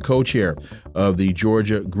guest. He's the co-chair of the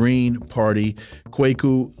Georgia Green Party,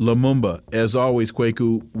 Kweku Lamumba. As always,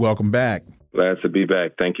 Kweku, welcome back. Glad to be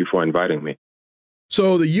back. Thank you for inviting me.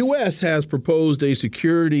 So the U.S. has proposed a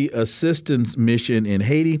security assistance mission in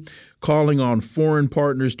Haiti, calling on foreign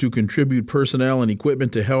partners to contribute personnel and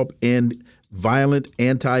equipment to help end violent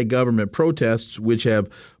anti-government protests, which have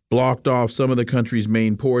blocked off some of the country's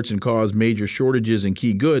main ports and caused major shortages in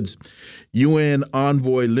key goods. UN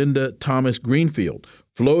envoy Linda Thomas-Greenfield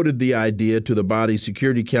floated the idea to the body's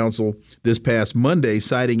Security Council this past Monday,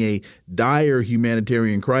 citing a dire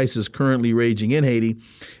humanitarian crisis currently raging in Haiti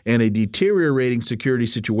and a deteriorating security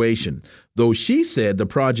situation. Though she said the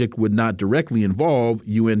project would not directly involve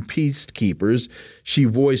UN peacekeepers, she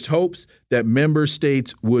voiced hopes that member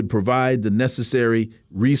states would provide the necessary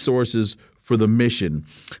resources for the mission.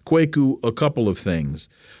 Kweku, a couple of things.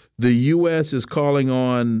 The U.S. is calling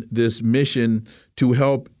on this mission to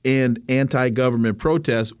help end anti-government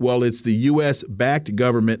protests. Well, it's the U.S.-backed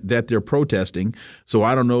government that they're protesting. So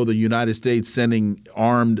I don't know the United States sending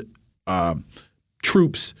armed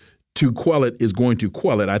troops to quell it is going to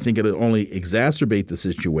quell it. I think it'll only exacerbate the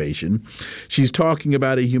situation. She's talking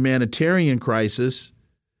about a humanitarian crisis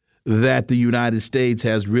that the United States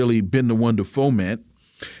has really been the one to foment,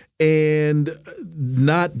 and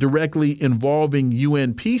not directly involving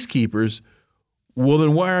UN peacekeepers. Well,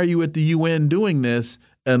 then why are you at the UN doing this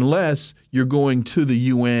unless you're going to the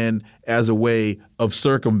UN as a way of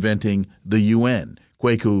circumventing the UN?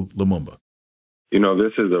 Kweku Lamumba. You know,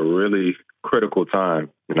 this is a really critical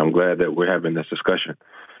time, and I'm glad that we're having this discussion,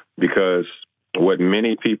 because what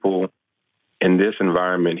many people in this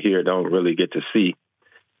environment here don't really get to see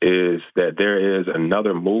is that there is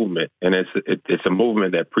another movement, and it's a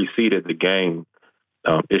movement that preceded the gang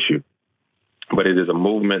issue, but it is a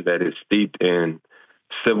movement that is steeped in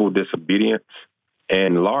civil disobedience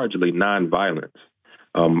and largely nonviolence.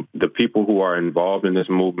 The people who are involved in this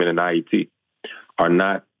movement in IET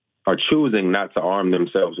are choosing not to arm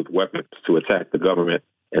themselves with weapons to attack the government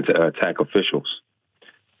and to attack officials.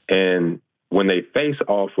 And when they face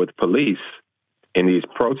off with police in these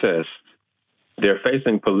protests, they're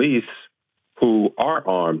facing police who are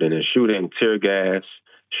armed and is shooting tear gas,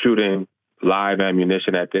 shooting live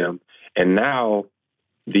ammunition at them. And now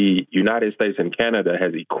the United States and Canada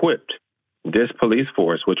has equipped this police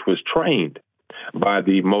force, which was trained by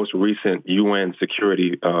the most recent UN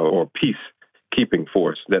security or peacekeeping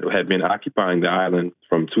force that had been occupying the island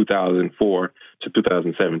from 2004 to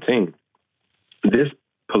 2017. This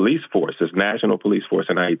police force, this national police force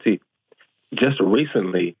in Haiti, just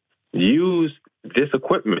recently used this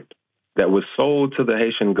equipment that was sold to the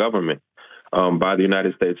Haitian government by the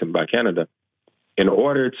United States and by Canada in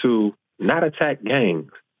order to not attack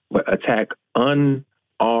gangs, but attack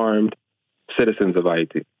unarmed citizens of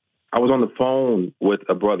Haiti. I was on the phone with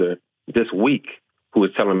a brother this week who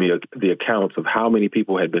was telling me the accounts of how many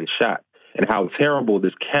people had been shot and how terrible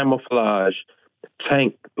this camouflage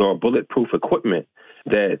tank or bulletproof equipment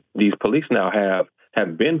that these police now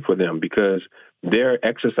have been for them, because they're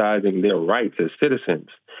exercising their rights as citizens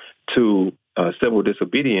to civil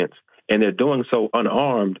disobedience, and they're doing so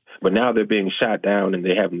unarmed, but now they're being shot down and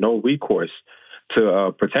they have no recourse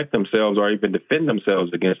to protect themselves or even defend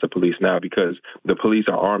themselves against the police now, because the police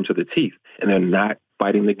are armed to the teeth and they're not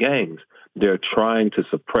fighting the gangs. They're trying to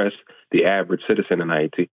suppress the average citizen in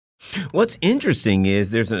Haiti. What's interesting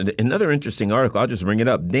is there's another interesting article. I'll just bring it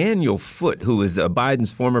up. Daniel Foote, who is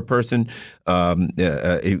Biden's former person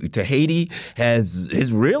to Haiti,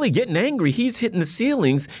 is really getting angry. He's hitting the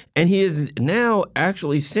ceilings, and he is now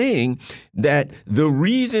actually saying that the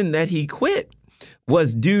reason that he quit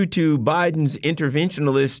was due to Biden's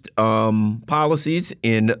interventionist policies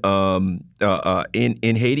in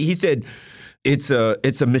Haiti. He said it's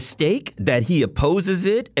a mistake that he opposes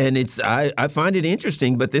it, and I find it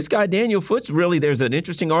interesting. But this guy Daniel Foote's there's an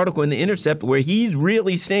interesting article in The Intercept where he's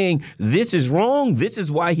really saying this is wrong. This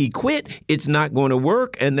is why he quit. It's not going to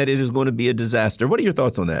work, and that it is going to be a disaster. What are your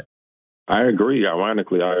thoughts on that? I agree.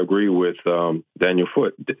 Ironically, I agree with Daniel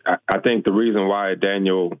Foote. I think the reason why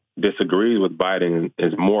Daniel disagrees with Biden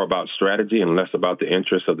is more about strategy and less about the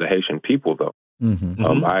interests of the Haitian people, though.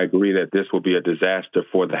 I agree that this will be a disaster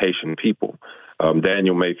for the Haitian people.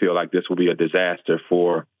 Daniel may feel like this will be a disaster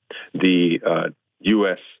for the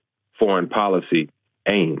U.S. foreign policy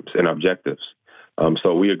aims and objectives.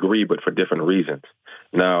 So we agree, but for different reasons.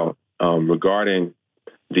 Now, regarding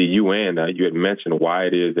the UN, you had mentioned why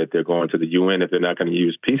it is that they're going to the UN if they're not going to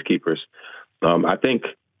use peacekeepers. I think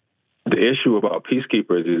the issue about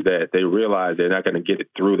peacekeepers is that they realize they're not going to get it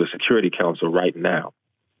through the Security Council right now.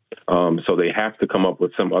 So they have to come up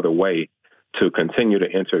with some other way to continue to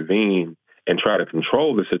intervene and try to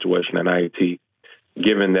control the situation in Haiti,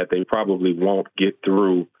 given that they probably won't get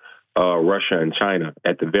through Russia and China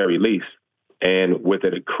at the very least. And with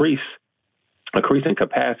an increasing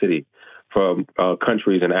capacity from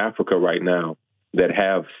countries in Africa right now that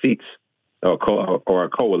have seats or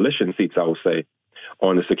coalition seats, I would say,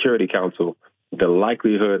 on the Security Council, the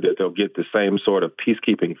likelihood that they'll get the same sort of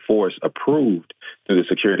peacekeeping force approved through the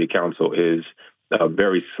Security Council is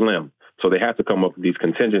very slim. So they have to come up with these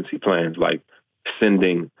contingency plans, like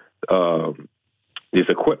sending this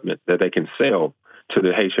equipment that they can sell to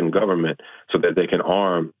the Haitian government so that they can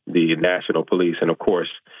arm the national police. And of course,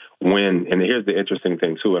 and here's the interesting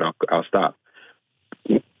thing too, and I'll stop.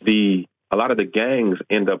 A lot of the gangs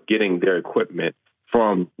end up getting their equipment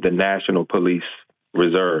from the national police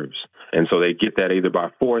reserves. And so they get that either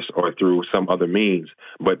by force or through some other means.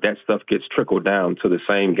 But that stuff gets trickled down to the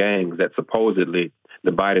same gangs that supposedly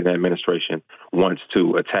the Biden administration wants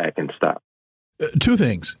to attack and stop. Two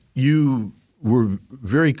things. You were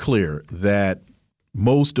very clear that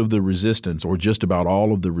most of the resistance, or just about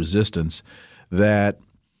all of the resistance that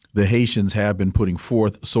the Haitians have been putting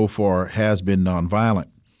forth so far, has been nonviolent.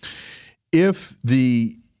 If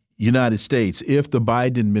the United States, if the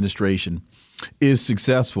Biden administration is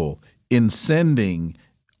successful in sending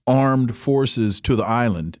armed forces to the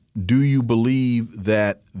island, do you believe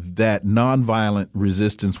that nonviolent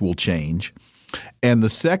resistance will change? And the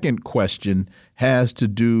second question has to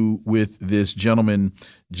do with this gentleman,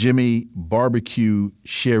 Jimmy Barbecue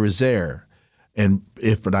Cherizer. And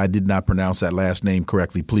if I did not pronounce that last name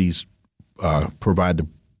correctly, please provide the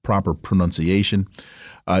proper pronunciation.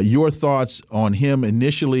 Your thoughts on him?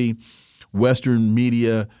 Initially, Western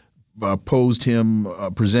media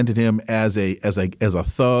presented him as a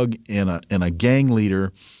thug and a gang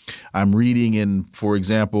leader. I'm reading in, for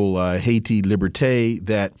example, Haiti Liberté,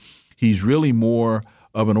 that he's really more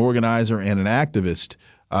of an organizer and an activist.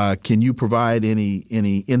 Can you provide any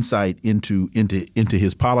insight into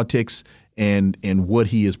his politics and what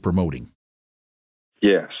he is promoting?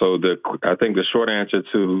 Yeah. So I think the short answer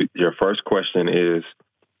to your first question is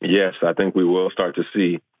yes. I think we will start to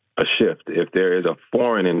see a shift if there is a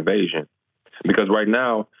foreign invasion, because right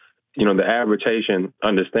now, the average Haitian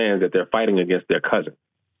understands that they're fighting against their cousin,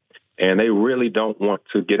 and they really don't want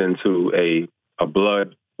to get into a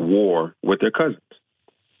blood war with their cousins.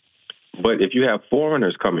 But if you have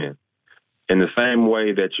foreigners come in the same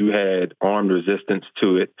way that you had armed resistance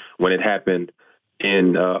to it when it happened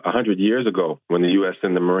in 100 years ago when the U.S.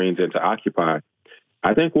 sent the Marines in to occupy,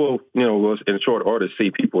 I think we'll in short order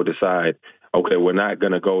see people decide, okay, we're not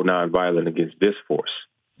going to go nonviolent against this force.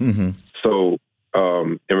 Mm-hmm. So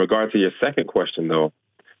in regard to your second question, though,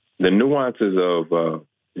 the nuances of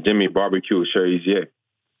Jimmy Barbecue Cherizier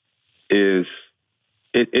is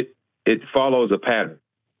it follows a pattern.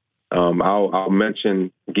 I'll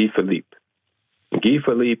mention Guy Philippe. Guy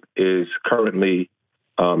Philippe is currently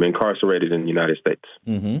incarcerated in the United States.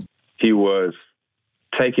 Mm-hmm. He was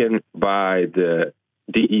taken by the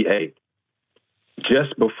DEA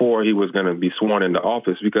just before he was going to be sworn into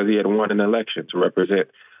office because he had won an election to represent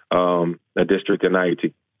a district in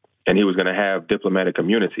Haiti, and he was going to have diplomatic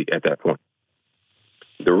immunity at that point.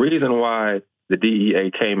 The reason why the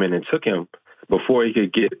DEA came in and took him before he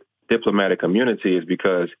could get diplomatic immunity is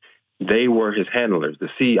because they were his handlers. The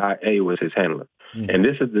CIA was his handler. Mm-hmm. And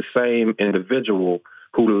this is the same individual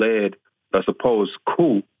who led a supposed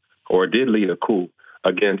coup, or did lead a coup,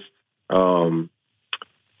 against the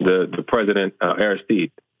president,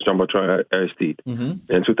 Aristide, Jean-Bertrand Aristide,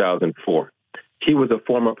 in 2004. He was a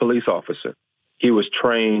former police officer. He was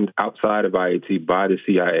trained outside of IIT by the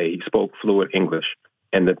CIA. He spoke fluent English,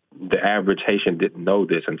 and the average Haitian didn't know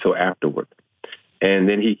this until afterward. And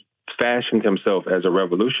then he fashioned himself as a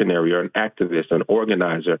revolutionary or an activist, an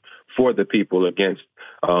organizer for the people against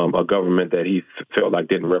a government that he felt like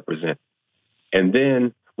didn't represent. And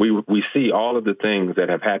then we see all of the things that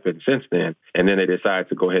have happened since then, and then they decide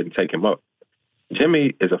to go ahead and take him up.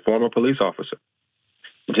 Jimmy is a former police officer.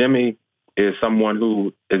 Jimmy is someone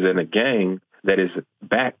who is in a gang that is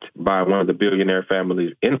backed by one of the billionaire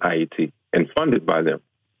families in Haiti and funded by them,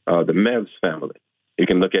 the Mevs family. You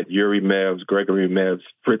can look at Yuri Mevs, Gregory Mevs,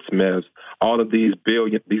 Fritz Mevs, all of these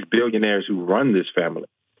billionaires who run this family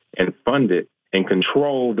and fund it and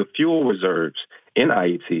control the fuel reserves in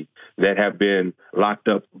Haiti that have been locked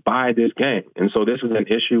up by this gang. And so this is an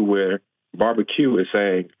issue where Barbecue is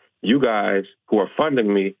saying, you guys who are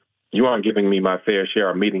funding me, you aren't giving me my fair share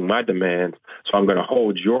or meeting my demands, so I'm going to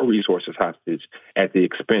hold your resources hostage at the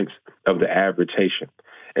expense of the average Haitian.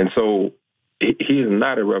 And so he is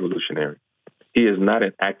not a revolutionary. He is not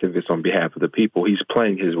an activist on behalf of the people. He's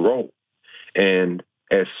playing his role. And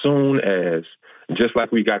as soon as, just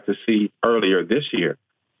like we got to see earlier this year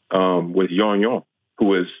with Yon Yon, who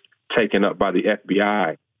was taken up by the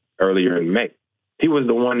FBI earlier in May, he was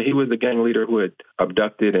the gang leader who had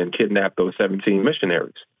abducted and kidnapped those 17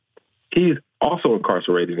 missionaries. He's also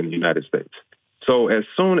incarcerated in the United States. So as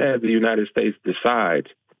soon as the United States decides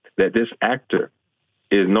that this actor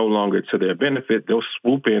is no longer to their benefit, they'll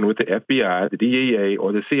swoop in with the FBI, the DEA,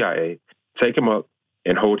 or the CIA, take him up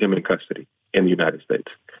and hold him in custody in the United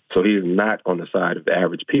States. So he's not on the side of the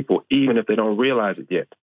average people, even if they don't realize it yet.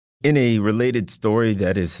 In a related story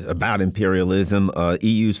that is about imperialism,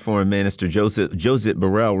 EU's Foreign Minister Josep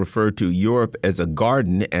Borrel referred to Europe as a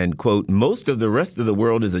garden and, quote, most of the rest of the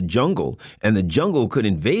world is a jungle, and the jungle could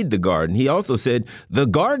invade the garden. He also said the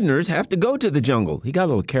gardeners have to go to the jungle. He got a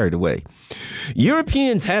little carried away.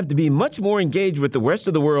 Europeans have to be much more engaged with the rest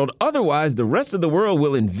of the world. Otherwise, the rest of the world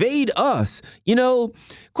will invade us. You know,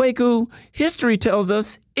 Kweku, history tells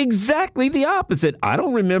us exactly the opposite. I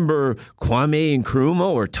don't remember Kwame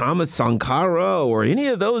Nkrumah or Thomas Sankara or any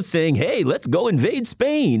of those saying, hey, let's go invade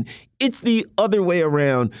Spain. It's the other way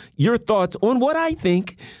around. Your thoughts on what I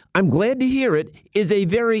think, I'm glad to hear it, is a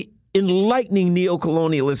very enlightening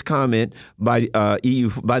neo-colonialist comment by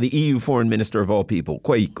the EU foreign minister of all people,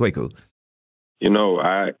 Kweku. You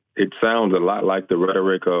know, it sounds a lot like the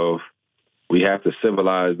rhetoric of we have to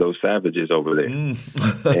civilize those savages over there.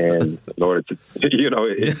 And in order to,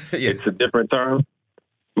 it's a different term,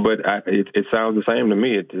 but it sounds the same to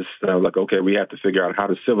me. It just sounds like, okay, we have to figure out how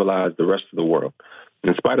to civilize the rest of the world.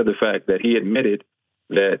 In spite of the fact that he admitted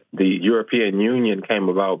that the European Union came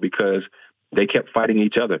about because they kept fighting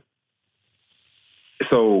each other.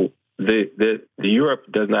 So the Europe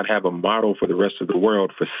does not have a model for the rest of the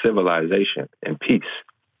world for civilization and peace.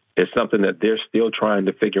 It's something that they're still trying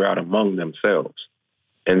to figure out among themselves.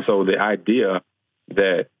 And so the idea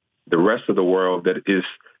that the rest of the world that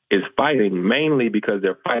is fighting mainly because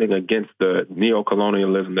they're fighting against the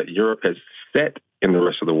neo-colonialism that Europe has set in the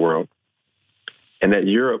rest of the world, and that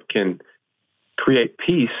Europe can create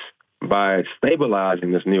peace by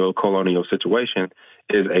stabilizing this neo-colonial situation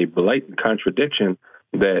is a blatant contradiction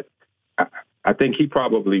that I think he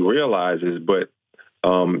probably realizes, but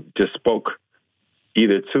just spoke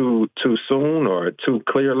either too soon or too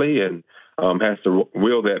clearly and has to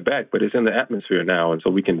reel that back. But it's in the atmosphere now, and so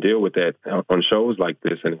we can deal with that on shows like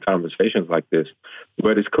this and conversations like this.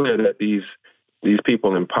 But it's clear that these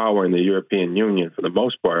people in power in the European Union, for the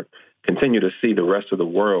most part, continue to see the rest of the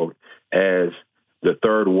world as the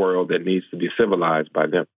third world that needs to be civilized by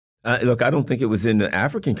them. Look, I don't think it was in the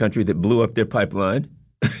African country that blew up their pipeline.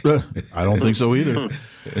 I don't think so either.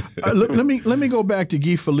 Let me go back to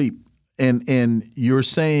Guy Philippe. And you're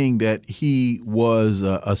saying that he was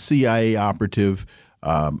a CIA operative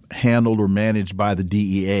handled or managed by the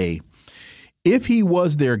DEA. if he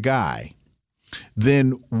was their guy,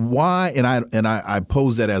 then why? And I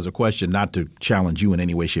pose that as a question, not to challenge you in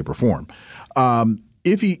any way, shape, or form.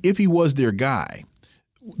 If he was their guy,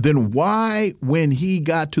 then why, when he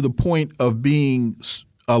got to the point of being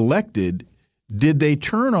elected, did they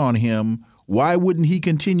turn on him? Why wouldn't he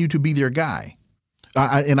continue to be their guy?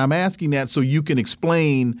 And I'm asking that so you can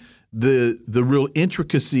explain the real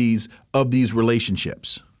intricacies of these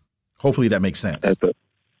relationships. Hopefully that makes sense.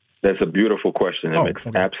 That's a beautiful question. It makes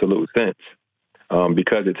absolute sense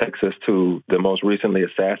because it takes us to the most recently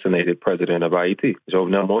assassinated president of Haiti,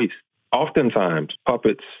 Jovenel Moïse. Oftentimes,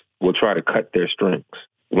 puppets will try to cut their strings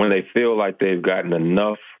when they feel like they've gotten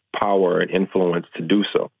enough power and influence to do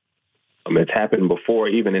so. It's happened before,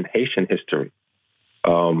 even in Haitian history.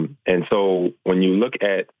 And so when you look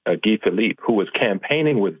at Guy Philippe, who was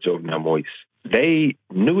campaigning with Jovenel Moïse, they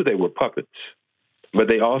knew they were puppets, but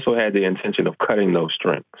they also had the intention of cutting those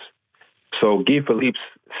strings. So Guy Philippe's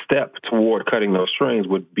step toward cutting those strings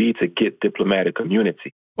would be to get diplomatic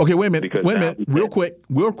immunity. Okay, wait a minute, real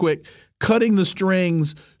quick. Cutting the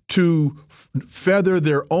strings to feather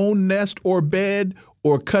their own nest or bed,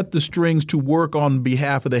 or cut the strings to work on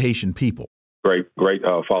behalf of the Haitian people? Great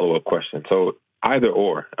follow-up question. So either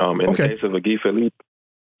or. In the case of Guy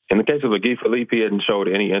Philippe, he hadn't showed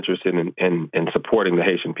any interest in supporting the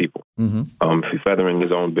Haitian people, feathering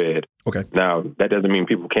his own bed. Okay. Now, that doesn't mean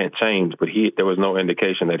people can't change, but there was no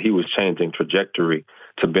indication that he was changing trajectory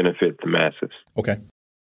to benefit the masses. Okay.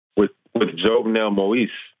 With Jovenel Moïse,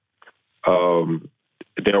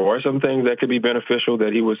 there were some things that could be beneficial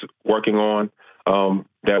that he was working on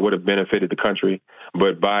that would have benefited the country.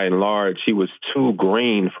 But by and large, he was too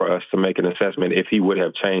green for us to make an assessment if he would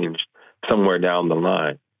have changed somewhere down the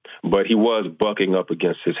line. But he was bucking up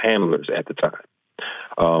against his handlers at the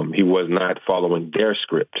time. He was not following their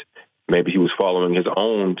script. Maybe he was following his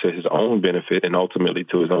own to his own benefit and ultimately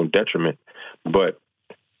to his own detriment. But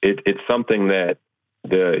it's something that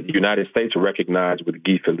the United States recognized with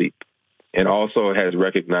Guy Philippe and also has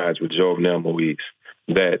recognized with Jovenel Moïse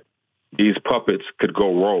that these puppets could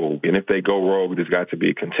go rogue. And if they go rogue, there's got to be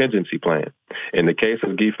a contingency plan. In the case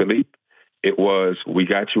of Guy Philippe, it was, we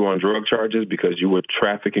got you on drug charges because you were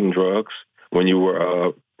trafficking drugs when you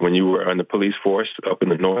were on the police force up in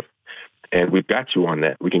the north. And we've got you on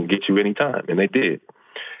that. We can get you anytime. And they did.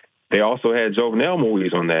 They also had Jovenel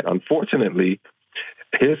Moïse on that. Unfortunately,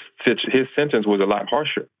 his sentence was a lot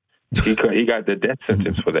harsher. He got the death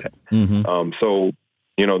sentence for that. So,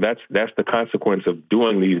 that's the consequence of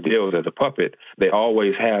doing these deals as a puppet. They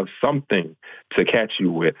always have something to catch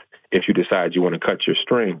you with if you decide you want to cut your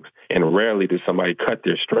strings. And rarely does somebody cut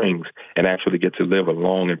their strings and actually get to live a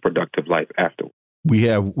long and productive life afterwards. We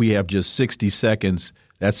have just 60 seconds.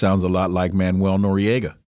 That sounds a lot like Manuel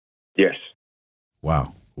Noriega. Yes.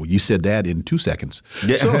 Wow. Well, you said that in 2 seconds.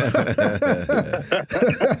 Yeah. So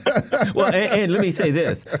well, and let me say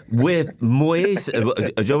this: with Moïse,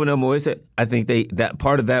 Jovenel Moïse, I think that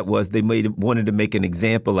part of that was they wanted to make an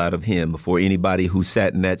example out of him for anybody who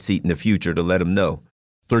sat in that seat in the future, to let him know.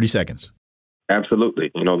 30 seconds. Absolutely.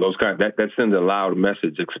 That sends a loud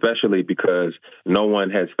message, especially because no one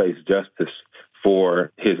has faced justice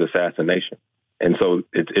for his assassination. And so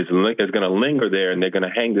it's going to linger there, and they're going to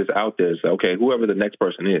hang this out there. So, okay, whoever the next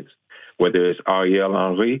person is, whether it's Ariel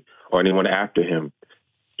Henry or anyone after him,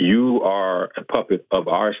 you are a puppet of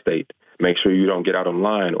our state. Make sure you don't get out of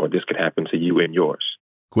line, or this could happen to you and yours.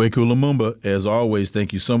 Kweku Lamumba, as always,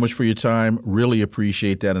 thank you so much for your time. Really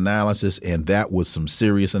appreciate that analysis, and that was some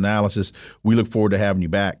serious analysis. We look forward to having you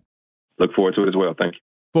back. Look forward to it as well. Thank you.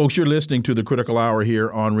 Folks, you're listening to the Critical Hour here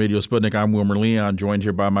on Radio Sputnik. I'm Wilmer Leon, joined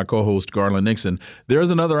here by my co-host, Garland Nixon. There's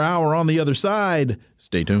another hour on the other side.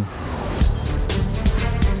 Stay tuned.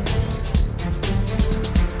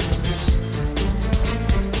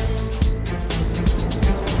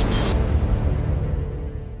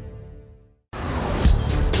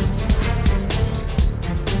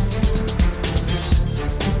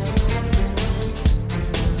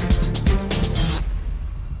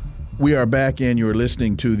 We are back, and you're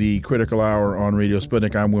listening to the Critical Hour on Radio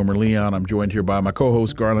Sputnik. I'm Wilmer Leon. I'm joined here by my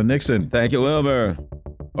co-host, Garland Nixon. Thank you, Wilmer.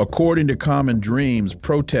 According to Common Dreams,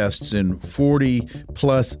 protests in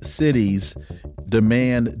 40-plus cities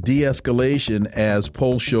demand de-escalation as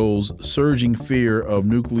poll shows surging fear of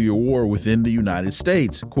nuclear war within the United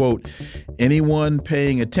States. Quote, anyone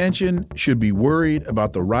paying attention should be worried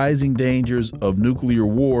about the rising dangers of nuclear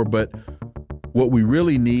war, but what we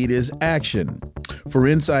really need is action. For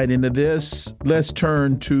insight into this, let's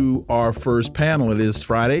turn to our first panel. It is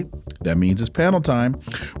Friday. That means it's panel time.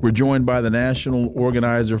 We're joined by the national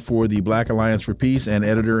organizer for the Black Alliance for Peace and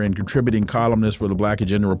editor and contributing columnist for the Black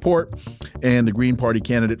Agenda Report, and the Green Party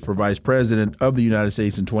candidate for Vice President of the United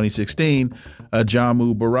States in 2016,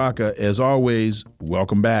 Ajamu Baraka. As always,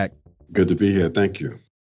 welcome back. Good to be here. Thank you.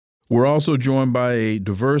 We're also joined by a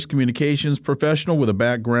diverse communications professional with a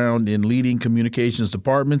background in leading communications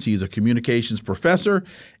departments. He's a communications professor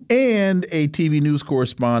and a TV news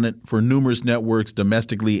correspondent for numerous networks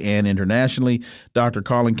domestically and internationally. Dr.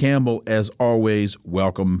 Colin Campbell, as always,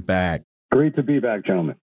 welcome back. Great to be back,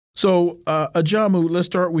 gentlemen. So, Ajamu, let's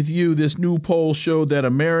start with you. This new poll showed that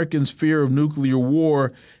Americans' fear of nuclear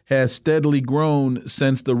war has steadily grown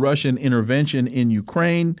since the Russian intervention in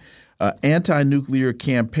Ukraine. Anti-nuclear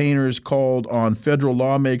campaigners called on federal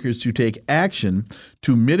lawmakers to take action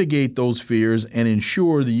to mitigate those fears and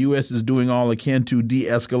ensure the U.S. is doing all it can to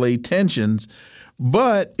de-escalate tensions.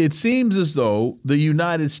 But it seems as though the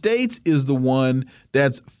United States is the one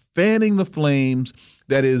that's fanning the flames,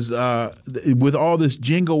 that is, with all this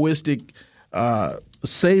jingoistic,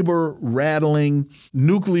 saber-rattling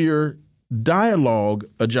nuclear dialogue,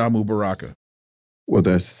 Ajamu Baraka. Well,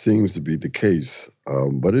 that seems to be the case,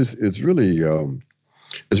 but it's really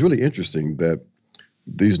interesting that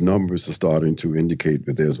these numbers are starting to indicate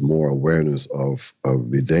that there's more awareness of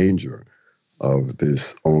the danger of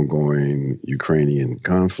this ongoing Ukrainian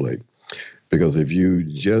conflict. Because if you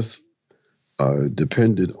just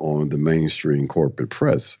depended on the mainstream corporate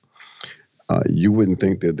press, you wouldn't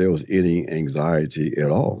think that there was any anxiety at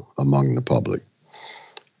all among the public,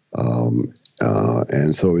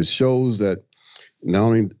 and so it shows that. Not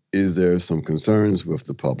only is there some concerns with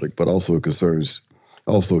the public, but also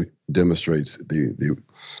demonstrates the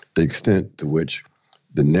extent to which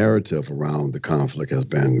the narrative around the conflict has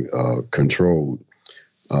been controlled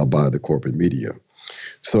by the corporate media.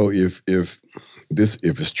 So if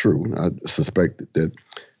it's true, I suspect that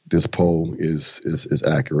this poll is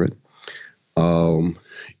accurate.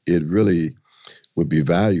 It really would be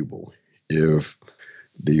valuable if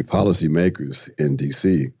the policymakers in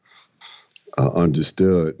D.C.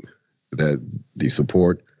 Understood that the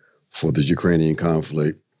support for the Ukrainian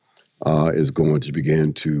conflict is going to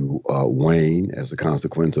begin to wane as a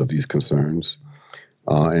consequence of these concerns.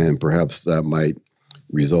 And perhaps that might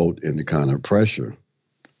result in the kind of pressure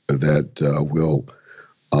that will,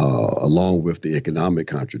 along with the economic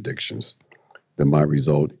contradictions, that might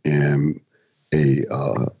result in a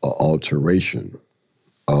alteration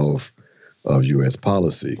of U.S.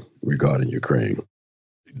 policy regarding Ukraine.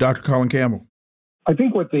 Dr. Colin Campbell. I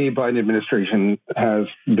think what the Biden administration has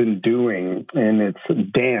been doing in its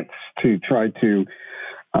dance to try to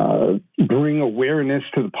bring awareness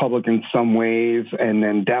to the public in some ways and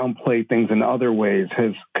then downplay things in other ways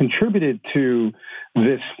has contributed to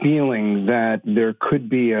this feeling that there could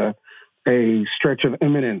be a stretch of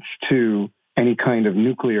imminence to any kind of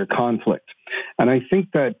nuclear conflict. And I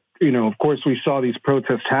think that, of course, we saw these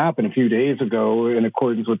protests happen a few days ago in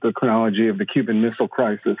accordance with the chronology of the Cuban Missile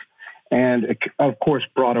Crisis. And it, of course,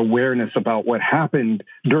 brought awareness about what happened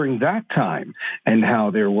during that time and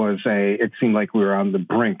how there was it seemed like we were on the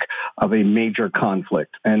brink of a major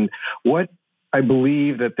conflict. And what I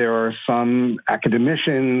believe that there are some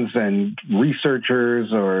academicians and researchers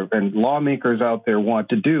and lawmakers out there want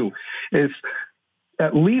to do is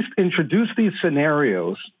at least introduce these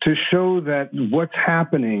scenarios to show that what's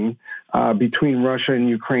happening between Russia and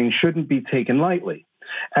Ukraine shouldn't be taken lightly.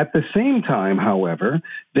 At the same time, however,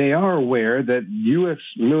 they are aware that U.S.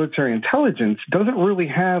 military intelligence doesn't really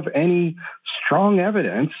have any strong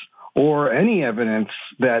evidence or any evidence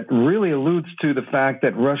that really alludes to the fact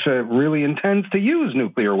that Russia really intends to use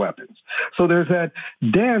nuclear weapons. So there's that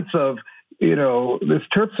dance of, this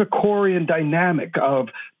terpsichorean dynamic of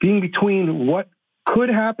being between what could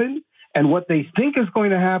happen and what they think is going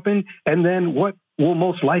to happen and then what will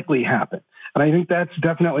most likely happen. And I think that's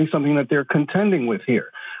definitely something that they're contending with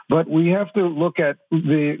here. But we have to look at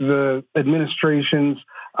the administration's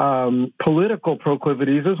political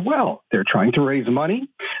proclivities as well. They're trying to raise money.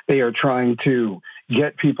 They are trying to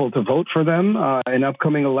get people to vote for them in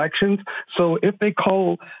upcoming elections. So if they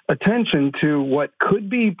call attention to what could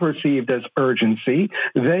be perceived as urgency,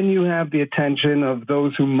 then you have the attention of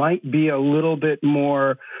those who might be a little bit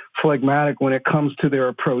more phlegmatic when it comes to their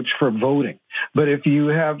approach for voting. But if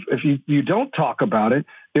you don't talk about it,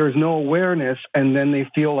 there's no awareness, and then they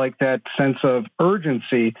feel like that sense of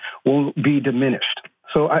urgency will be diminished.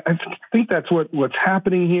 So I think that's what's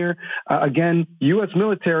happening here. Again, U.S.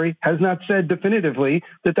 military has not said definitively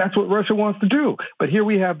that that's what Russia wants to do. But here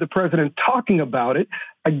we have the president talking about it.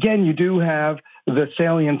 Again, you do have the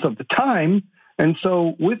salience of the time. And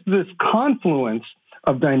so with this confluence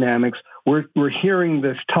of dynamics, we're hearing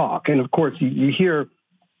this talk. And of course, you hear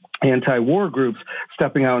anti-war groups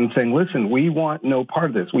stepping out and saying, listen, we want no part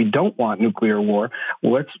of this. We don't want nuclear war.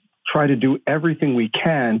 Let's try to do everything we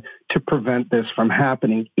can to prevent this from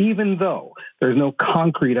happening, even though there's no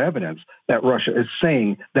concrete evidence that Russia is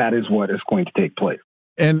saying that is what is going to take place.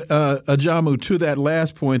 And Ajamu, to that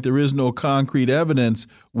last point, there is no concrete evidence.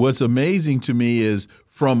 What's amazing to me is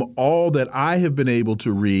from all that I have been able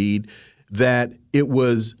to read, that it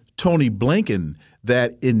was Tony Blinken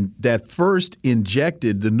that first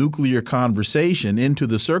injected the nuclear conversation into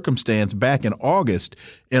the circumstance back in August.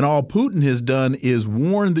 And all Putin has done is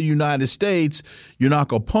warn the United States, you're not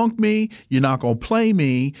going to punk me, you're not going to play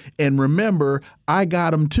me, and remember, I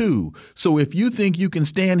got him too. So if you think you can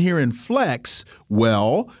stand here and flex,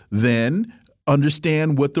 well, then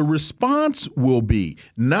understand what the response will be,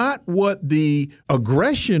 not what the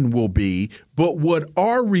aggression will be, but what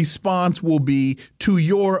our response will be to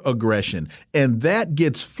your aggression. And that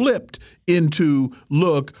gets flipped into,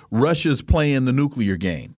 look, Russia's playing the nuclear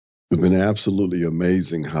game. It's been absolutely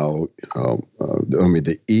amazing how,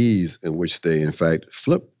 the ease in which they, in fact,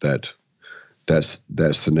 flipped that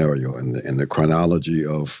scenario and the chronology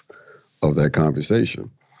of that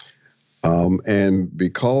conversation. And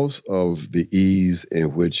because of the ease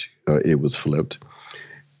in which it was flipped,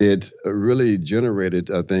 it really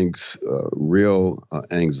generated, I think, real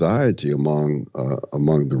anxiety among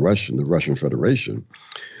the Russian Federation,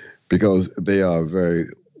 because they are very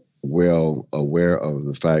well aware of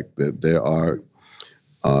the fact that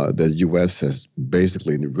the U.S. has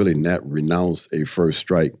basically really not renounced a first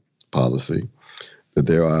strike policy, that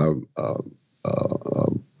there are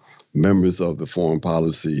members of the foreign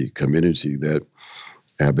policy community that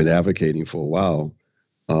have been advocating for a while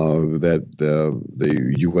that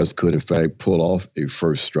the U.S. could, in fact, pull off a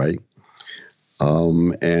first strike.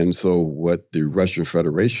 And so what the Russian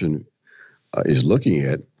Federation is looking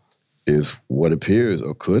at is what appears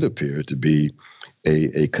or could appear to be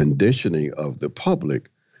a conditioning of the public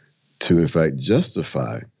to, in fact,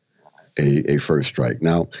 justify a first strike.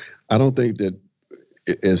 Now, I don't think that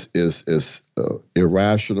is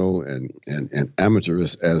irrational and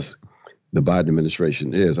amateurish as the Biden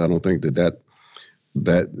administration is. I don't think that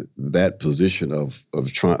position of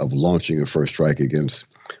launching a first strike against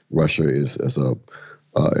Russia is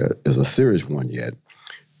a serious one yet.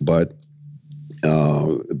 But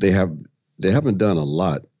they haven't done a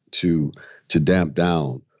lot to damp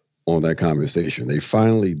down on that conversation. They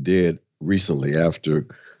finally did recently, after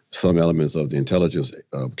some elements of the intelligence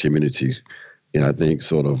community, I think,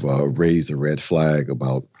 sort of raised a red flag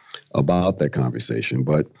about that conversation.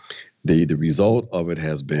 But the result of it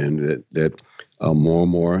has been that more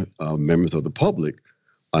and more members of the public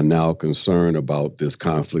are now concerned about this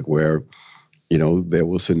conflict, where there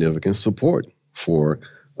was significant support for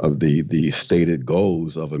the stated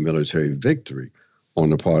goals of a military victory on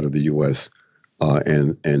the part of the U.S.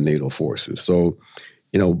 and NATO forces. So,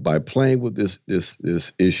 by playing with this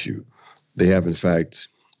issue, they have, in fact,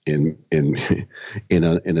 in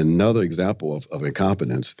another example of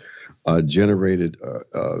incompetence, generated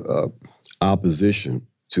opposition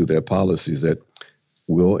to their policies that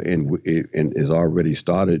will and is already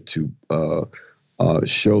started to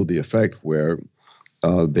show the effect where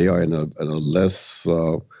they are in a less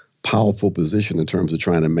powerful position in terms of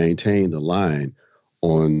trying to maintain the line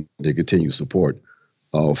on the continued support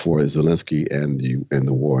for Zelensky and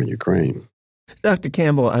the war in Ukraine. Dr.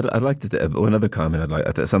 Campbell, I'd like to another comment.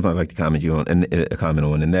 Something I'd like to comment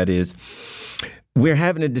on, and that is, we're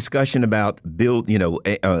having a discussion about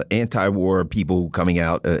anti-war people coming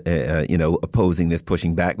out, opposing this,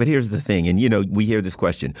 pushing back. But here's the thing, and we hear this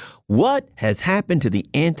question: what has happened to the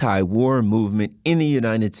anti-war movement in the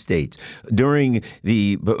United States during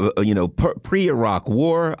the pre-Iraq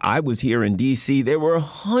War? I was here in D.C. There were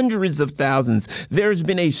hundreds of thousands. There's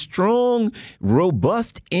been a strong,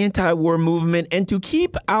 robust anti-war movement, and to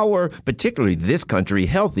keep particularly this country,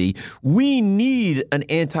 healthy, we need an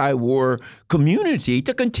anti-war community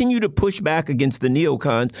to continue to push back against the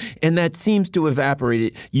neocons, and that seems to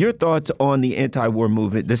evaporate. Your thoughts on the anti-war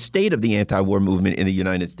movement, the state of the anti-war movement in the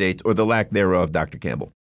United States, or the lack thereof, Dr.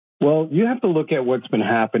 Campbell? Well, you have to look at what's been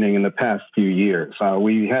happening in the past few years.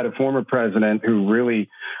 We had a former president who really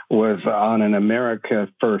was on an America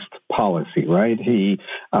First policy, right? He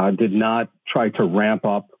did not try to ramp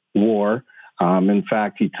up war. In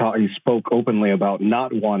fact, he spoke openly about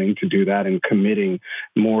not wanting to do that and committing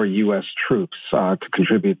more U.S. troops to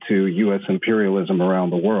contribute to U.S. imperialism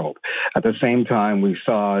around the world. At the same time, we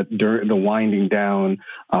saw during the winding down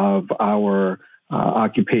of our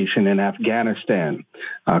occupation in Afghanistan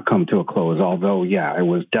come to a close. Although, yeah, it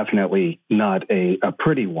was definitely not a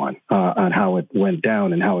pretty one on how it went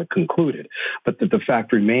down and how it concluded. But the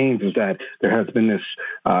fact remains is that there has been this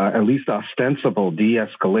at least ostensible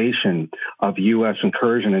de-escalation of U.S.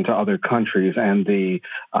 incursion into other countries and the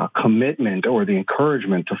commitment or the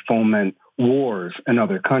encouragement to foment wars in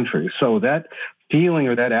other countries. So that feeling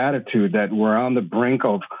or that attitude that we're on the brink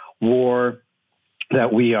of war,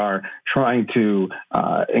 that we are trying to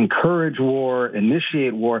encourage war,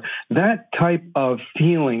 initiate war, that type of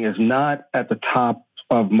feeling is not at the top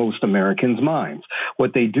of most Americans' minds.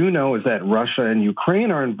 What they do know is that Russia and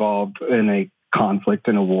Ukraine are involved in a conflict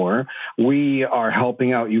and a war. We are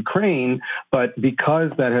helping out Ukraine, but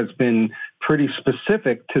because that has been pretty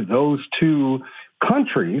specific to those two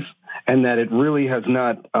countries, and that it really has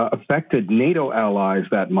not affected NATO allies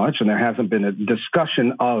that much, and there hasn't been a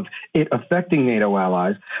discussion of it affecting NATO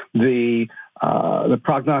allies, the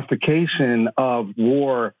prognostication of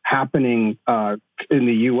war happening in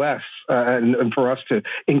the U.S. And for us to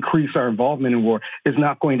increase our involvement in war is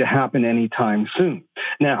not going to happen anytime soon.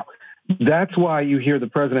 Now, that's why you hear the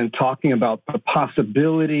president talking about the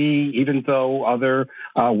possibility, even though other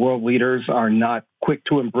world leaders are not quick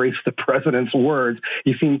to embrace the president's words,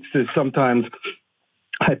 he seems to sometimes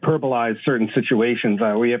hyperbolize certain situations.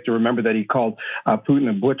 We have to remember that he called Putin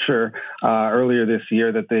a butcher earlier this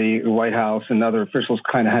year, that the White House and other officials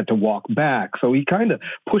kind of had to walk back. So he kind of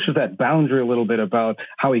pushes that boundary a little bit about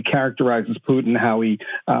how he characterizes Putin, how he,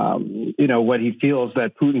 what he feels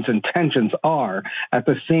that Putin's intentions are. At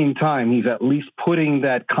the same time, he's at least putting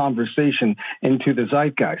that conversation into the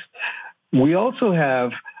zeitgeist. We also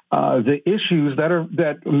have the issues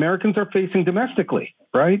that Americans are facing domestically,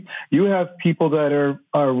 right? You have people that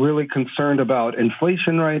are really concerned about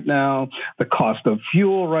inflation right now, the cost of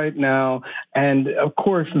fuel right now, and of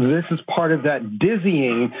course, this is part of that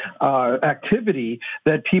dizzying activity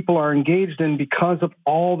that people are engaged in because of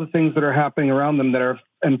all the things that are happening around them that are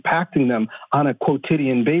impacting them on a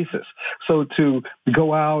quotidian basis. So to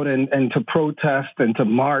go out and to protest and to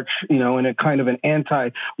march, in a kind of an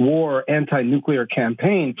anti-war, anti-nuclear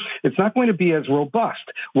campaign, it's not going to be as robust.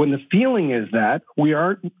 When the feeling is that we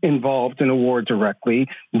aren't involved in a war directly,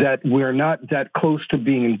 that we're not that close to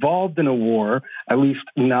being involved in a war, at least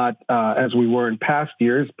not as we were in past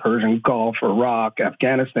years, Persian Gulf, Iraq,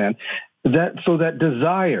 Afghanistan, that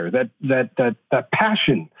desire, that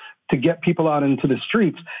passion to get people out into the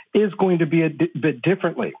streets is going to be a bit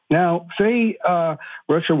differently. Now, say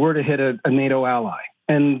Russia were to hit a NATO ally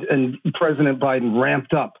and President Biden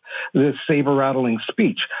ramped up this saber-rattling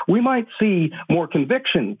speech. We might see more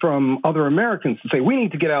conviction from other Americans to say we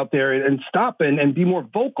need to get out there and stop and be more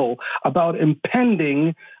vocal about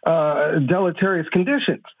impending deleterious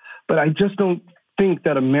conditions. But I just don't think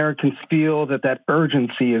that Americans feel that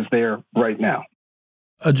urgency is there right now.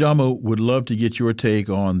 Ajamu, would love to get your take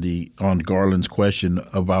on Garland's question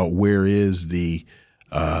about where is the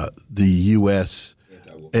U.S.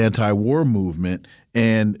 anti-war movement,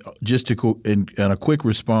 and just in a quick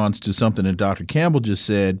response to something that Dr. Campbell just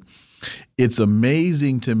said. It's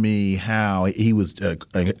amazing to me how he was,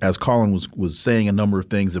 as Colin was saying a number of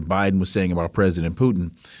things that Biden was saying about President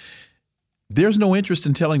Putin. There's no interest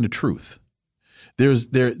in telling the truth.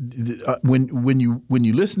 When you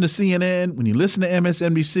listen to CNN, when you listen to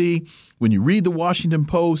MSNBC, when you read the Washington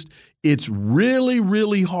Post, it's really,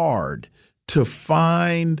 really hard to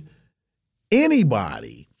find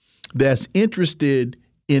anybody that's interested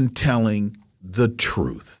in telling the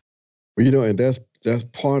truth. Well, and that's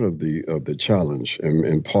part of the challenge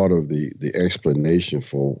and part of the explanation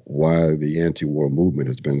for why the anti-war movement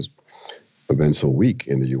has been so weak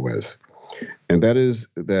in the U.S. And that is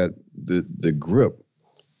that the grip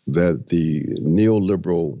that the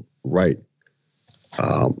neoliberal right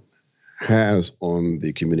has on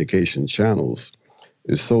the communication channels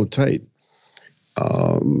is so tight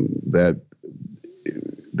that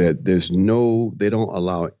they don't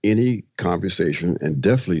allow any conversation and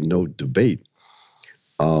definitely no debate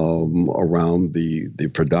around the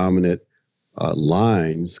predominant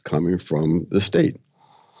lines coming from the state.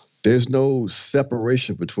 There's no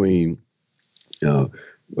separation between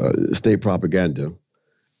state propaganda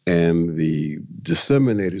and the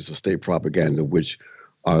disseminators of state propaganda, which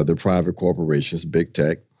are the private corporations, big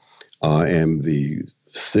tech, and the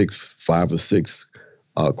 5 or 6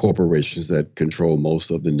 corporations that control most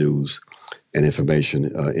of the news and information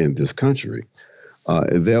in this country.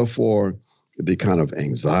 Therefore, the kind of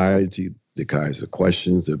anxiety, the kinds of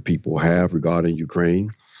questions that people have regarding Ukraine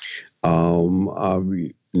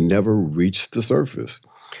never reached the surface.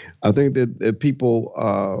 I think that people,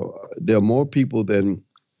 there are more people than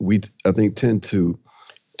we I think tend to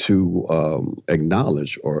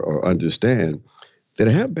acknowledge or understand that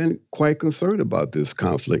I have been quite concerned about this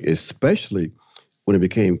conflict, especially when it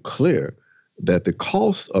became clear that the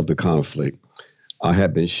cost of the conflict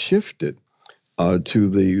had been shifted to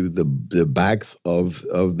the backs of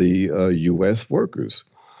the U.S. workers.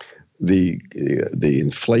 The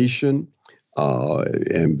inflation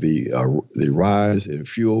and the rise in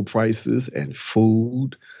fuel prices and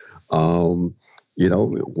food.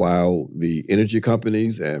 While the energy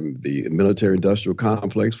companies and the military-industrial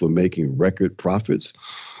complex were making record profits,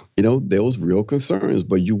 there was real concerns,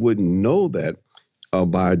 but you wouldn't know that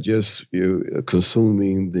by just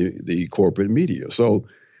consuming the corporate media. So,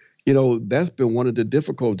 that's been one of the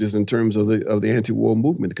difficulties in terms of the anti-war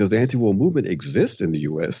movement, because the anti-war movement exists in the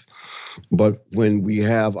U.S., but when we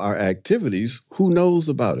have our activities, who knows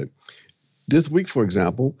about it? This week, for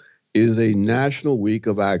example, is a national week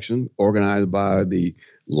of action organized by the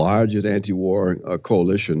largest anti-war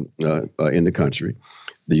coalition in the country,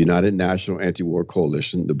 the United National Anti-War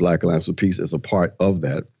Coalition. The Black Alliance for Peace is a part of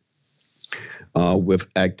that, with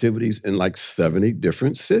activities in like 70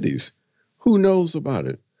 different cities. Who knows about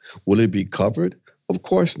it? Will it be covered? Of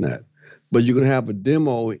course not. But you're going to have a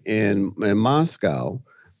demo in Moscow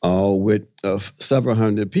with several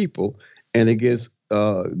hundred people, and it gets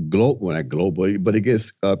not globally, but it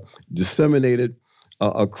gets disseminated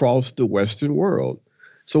across the Western world.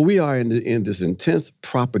 So we are in this intense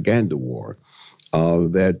propaganda war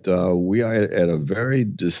that we are at a very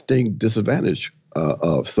distinct disadvantage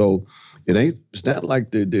of. So it's not like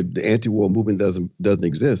the anti-war movement doesn't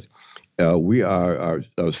exist. We are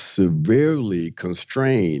severely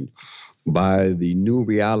constrained by the new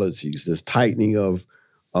realities, this tightening of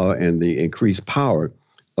and the increased power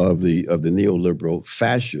of the neoliberal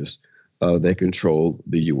fascists that control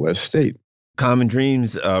the U.S. state. Common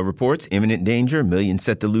Dreams reports imminent danger, millions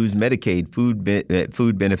set to lose Medicaid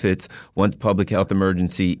food benefits once public health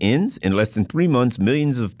emergency ends. In less than 3 months,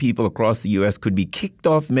 millions of people across the U.S. could be kicked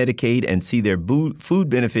off Medicaid and see their food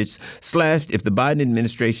benefits slashed if the Biden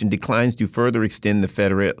administration declines to further extend the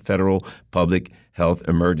federal public health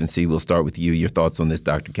emergency. We'll start with you. Your thoughts on this,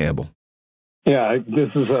 Dr. Campbell? Yeah,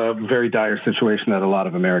 this is a very dire situation that a lot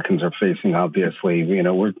of Americans are facing, obviously.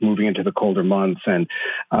 We're moving into the colder months, and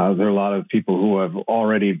there are a lot of people who have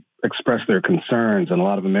already expressed their concerns, and a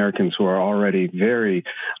lot of Americans who are already very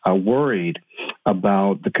worried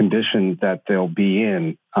about the condition that they'll be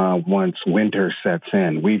in once winter sets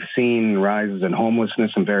in. We've seen rises in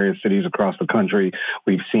homelessness in various cities across the country.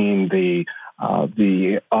 We've seen the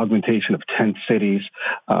augmentation of tent cities.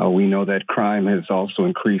 We know that crime has also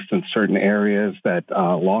increased in certain areas that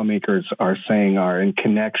lawmakers are saying are in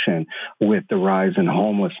connection with the rise in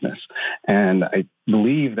homelessness. And I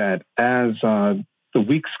believe that as the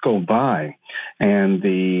weeks go by and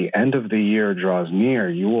the end of the year draws near,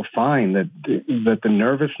 you will find that the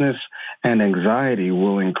nervousness and anxiety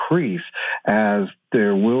will increase as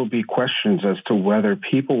there will be questions as to whether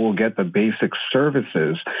people will get the basic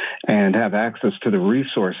services and have access to the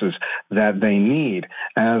resources that they need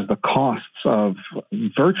as the costs of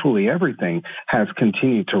virtually everything has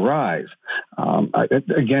continued to rise.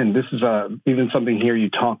 Again, this is even something here you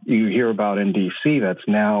hear about in D.C. that's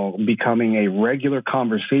now becoming a regular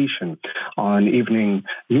conversation on evening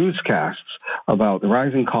newscasts about the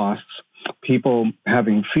rising costs, people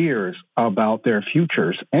having fears about their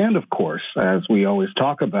futures, and of course, as we always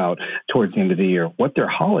talk about towards the end of the year, what their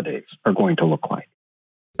holidays are going to look like.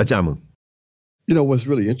 Ajamu. What's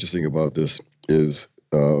really interesting about this is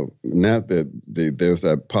not that there's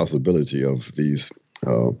that possibility of these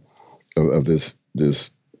of this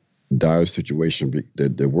dire situation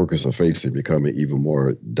that the workers are facing becoming even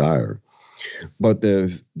more dire, but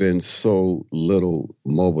there's been so little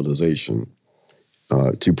mobilization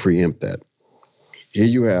to preempt that. Here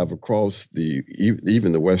you have across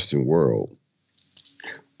even the Western world,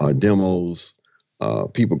 demos,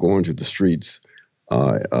 people going to the streets,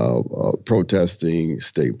 protesting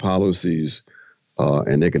state policies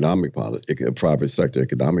and private sector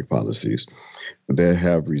economic policies that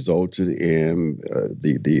have resulted in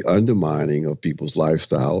the undermining of people's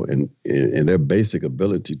lifestyle and their basic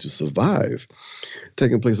ability to survive,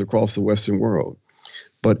 taking place across the Western world.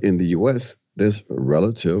 But in the U.S., there's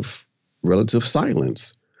relative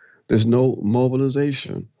silence. There's no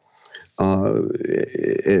mobilization. And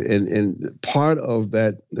part of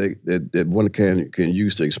that one can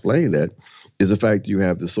use to explain that is the fact that you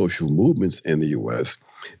have the social movements in the U.S.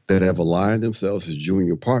 that have aligned themselves as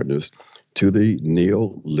junior partners to the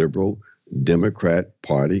neoliberal Democrat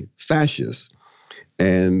Party fascists.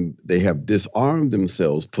 And they have disarmed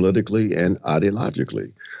themselves politically and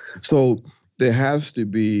ideologically. So there has to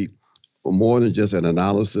be more than just an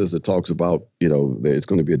analysis that talks about, that it's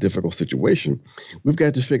going to be a difficult situation. We've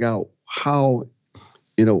got to figure out how,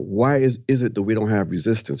 why is it that we don't have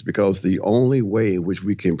resistance? Because the only way in which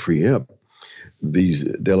we can preempt these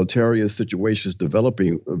deleterious situations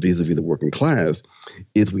developing vis-a-vis the working class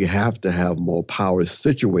is we have to have more power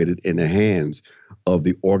situated in the hands of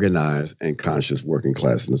the organized and conscious working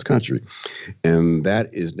class in this country. And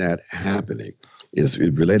that is not happening. It's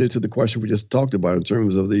related to the question we just talked about in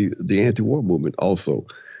terms of the anti-war movement also,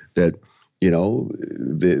 that,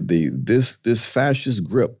 this fascist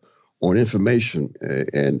grip on information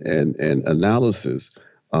and analysis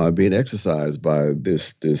being exercised by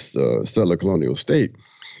this settler colonial state,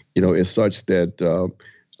 is such that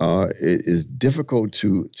it is difficult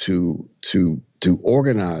to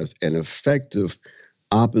organize an effective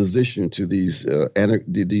opposition to these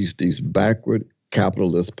backward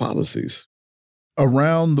capitalist policies.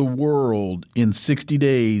 Around the world in 60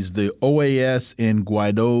 days, the OAS and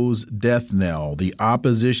Guaido's death knell, the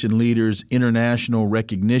opposition leader's international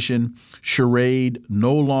recognition charade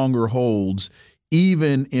no longer holds,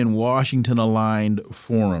 even in Washington-aligned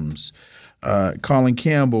forums. Colin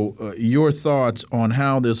Campbell, your thoughts on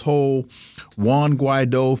how this whole Juan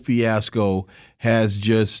Guaido fiasco has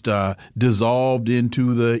just dissolved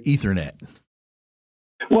into the Ethernet?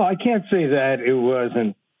 Well, I can't say that it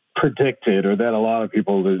wasn't predicted or that a lot of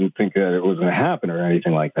people didn't think that it was going to happen or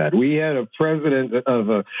anything like that. We had a president of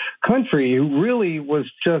a country who really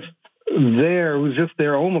was just there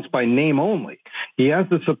almost by name only. He has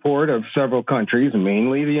the support of several countries,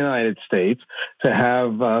 mainly the United States, to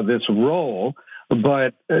have this role,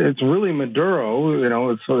 but it's really Maduro,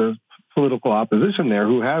 it's sort of political opposition there,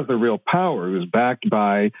 who has the real power, who's backed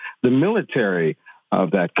by the military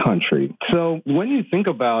of that country. So when you think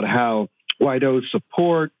about how Guaido's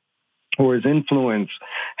support or his influence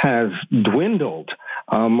has dwindled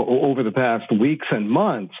over the past weeks and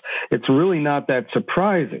months, it's really not that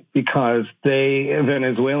surprising because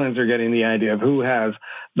Venezuelans are getting the idea of who has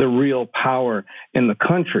the real power in the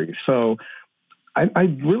country. So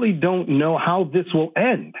I really don't know how this will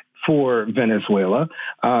end for Venezuela.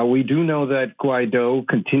 We do know that Guaido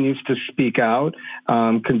continues to speak out,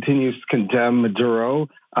 continues to condemn Maduro,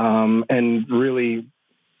 and really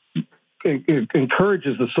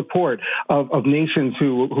encourages the support of nations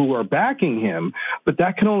who are backing him, but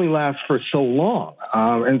that can only last for so long.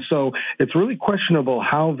 And so it's really questionable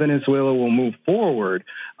how Venezuela will move forward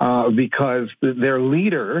because their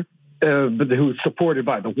leader, who's supported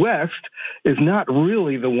by the West, is not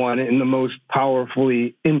really the one in the most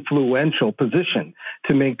powerfully influential position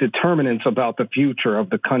to make determinants about the future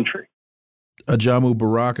of the country. Ajamu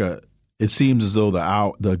Baraka, it seems as though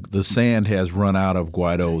the sand has run out of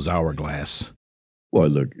Guaido's hourglass. Well,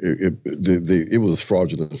 look, it was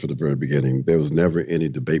fraudulent from the very beginning. There was never any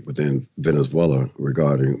debate within Venezuela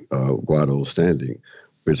regarding Guaido's standing.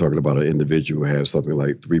 We're talking about an individual who has something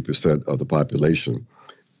like 3% of the population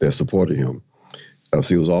that supported him. So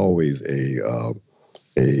he was always a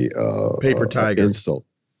paper tiger insult.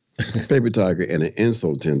 Paper tiger and an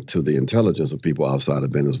insult to the intelligence of people outside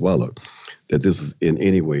of Venezuela, that this is in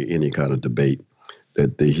any way any kind of debate,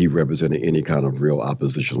 that he represented any kind of real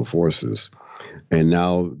oppositional forces. And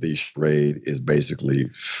now the charade is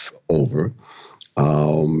basically over.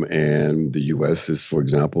 And the U.S. is, for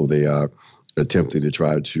example, they are attempting to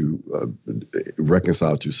try to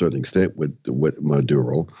reconcile to a certain extent with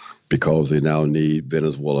Maduro because they now need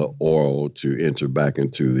Venezuela oil to enter back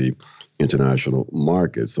into the international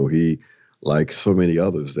market. So he, like so many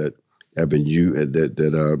others that have been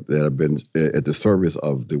that have been at the service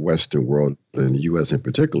of the Western world and the U.S. in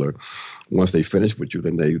particular, once they finish with you,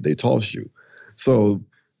 then they toss you. So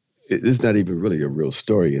it's not even really a real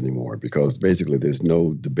story anymore because basically there's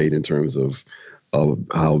no debate in terms of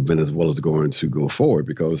how Venezuela is going to go forward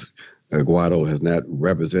because Guaido has not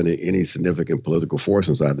represented any significant political force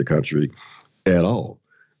inside the country at all.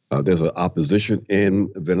 There's an opposition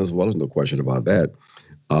in Venezuela, no question about that.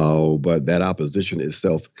 But that opposition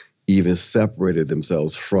itself even separated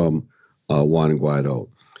themselves from Juan Guaido.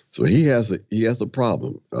 So he has a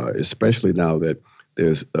problem, especially now that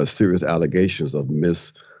there's serious allegations of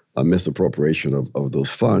misappropriation of those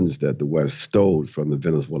funds that the West stole from the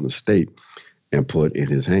Venezuelan state and put in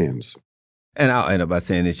his hands. And I'll end up by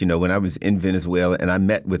saying this, when I was in Venezuela and I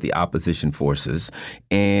met with the opposition forces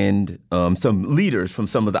and some leaders from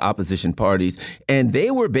some of the opposition parties, and they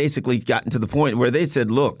were basically gotten to the point where they said,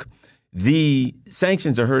 look, the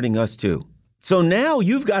sanctions are hurting us too. So now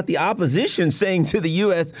you've got the opposition saying to the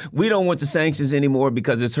U.S., we don't want the sanctions anymore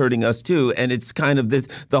because it's hurting us too. And it's kind of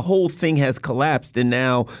the whole thing has collapsed. And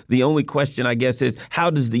now the only question, I guess, is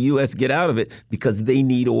how does the U.S. get out of it? Because they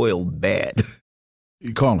need oil bad.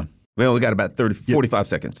 Colin. Well, we got about 45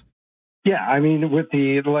 seconds. Yeah, I mean, with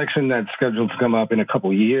the election that's scheduled to come up in a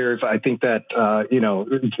couple of years, I think that,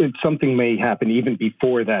 something may happen even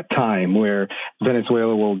before that time where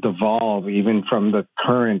Venezuela will devolve even from the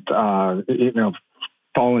current,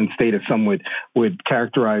 fallen state, as some would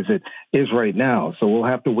characterize it, is right now. So we'll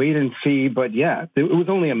have to wait and see. But yeah, it was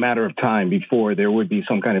only a matter of time before there would be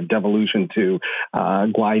some kind of devolution to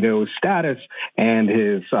Guaido's status and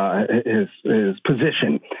his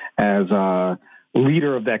position as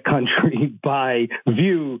leader of that country by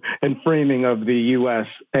view and framing of the U.S.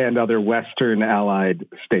 and other Western allied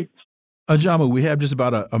states. Ajamu, we have just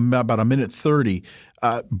about a minute 30,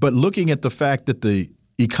 but looking at the fact that the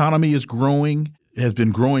economy is growing, has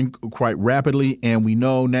been growing quite rapidly, and we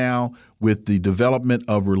know now with the development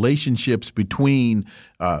of relationships between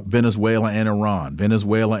Venezuela and Iran,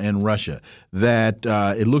 Venezuela and Russia, that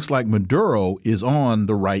it looks like Maduro is on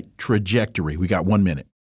the right trajectory. We got 1 minute.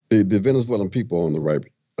 The Venezuelan people are on the right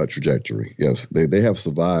trajectory. Yes, they have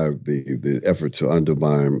survived the effort to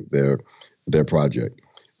undermine their project,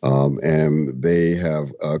 and they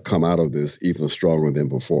have come out of this even stronger than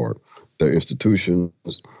before. Their institutions,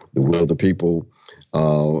 the will of the people,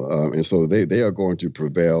 and so they are going to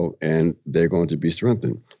prevail, and they're going to be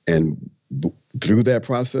strengthened. And through that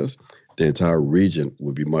process, the entire region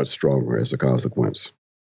will be much stronger as a consequence.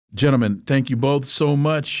 Gentlemen, thank you both so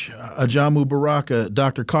much. Ajamu Baraka,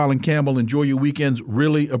 Dr. Colin Campbell, enjoy your weekends.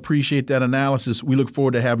 Really appreciate that analysis. We look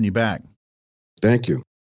forward to having you back. Thank you.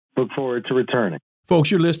 Look forward to returning.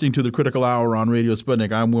 Folks, you're listening to the Critical Hour on Radio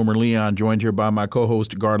Sputnik. I'm Wilmer Leon, joined here by my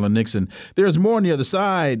co-host, Garland Nixon. There's more on the other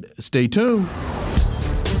side. Stay tuned.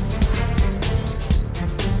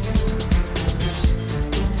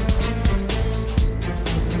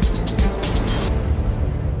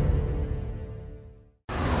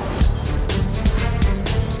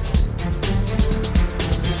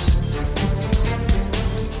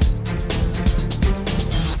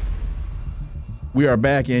 We are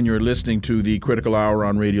back, and you're listening to the Critical Hour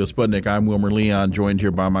on Radio Sputnik. I'm Wilmer Leon, joined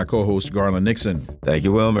here by my co-host, Garland Nixon. Thank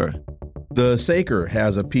you, Wilmer. The Saker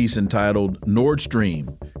has a piece entitled Nord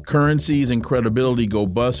Stream, Currencies and Credibility Go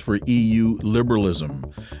Bust for EU Liberalism.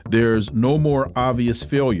 There's no more obvious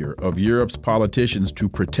failure of Europe's politicians to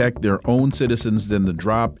protect their own citizens than the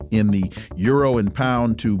drop in the euro and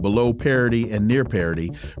pound to below parity and near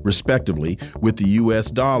parity, respectively, with the U.S.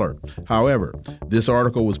 dollar. However, this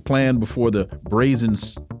article was planned before the brazen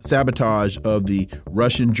sabotage of the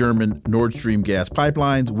Russian-German Nord Stream gas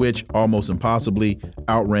pipelines, which almost impossibly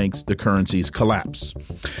outranks the currency's collapse.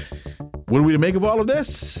 What are we to make of all of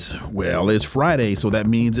this? Well, it's Friday, so that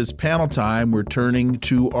means it's panel time. We're turning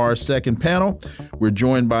to our second panel. We're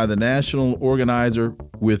joined by the national organizer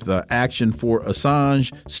with Action for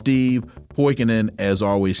Assange, Steve Poikonen. As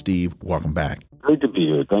always, Steve, welcome back. Great to be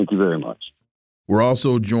here. Thank you very much. We're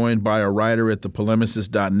also joined by a writer at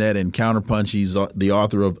thepolemicist.net and CounterPunch. He's the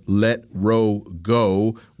author of Let Roe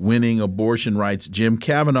Go, Winning Abortion Rights, Jim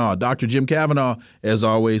Kavanagh. Dr. Jim Kavanagh, as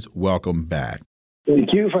always, welcome back.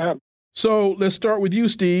 Thank you for having me. So let's start with you,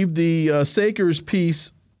 Steve. The Sakers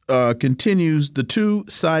piece continues. The two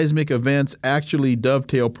seismic events actually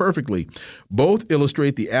dovetail perfectly. Both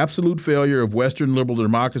illustrate the absolute failure of Western liberal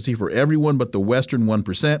democracy for everyone but the Western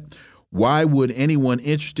 1%. Why would anyone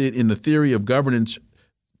interested in the theory of governance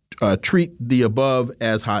treat the above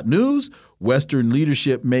as hot news? Western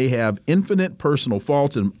leadership may have infinite personal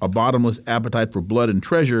faults and a bottomless appetite for blood and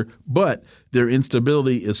treasure, but their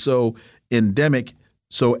instability is so endemic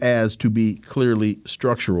so as to be clearly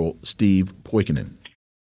structural. Steve Poikonen.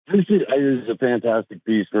 This is a fantastic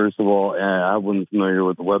piece, first of all, and I wasn't familiar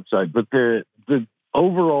with the website, but the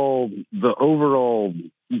overall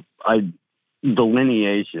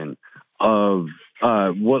delineation of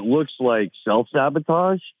what looks like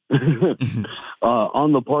self-sabotage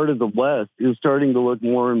on the part of the West is starting to look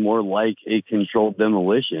more and more like a controlled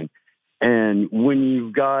demolition. And when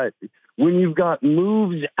you've got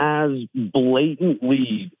moves as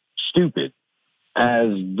blatantly stupid as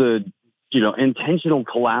the intentional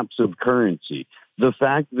collapse of currency, the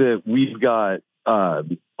fact that we've got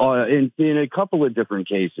in a couple of different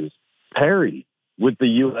cases parity with the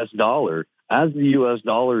U.S. dollar as the U.S.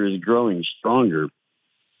 dollar is growing stronger,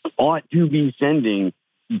 ought to be sending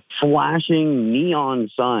flashing neon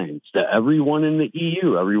signs to everyone in the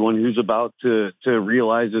EU, everyone who's about to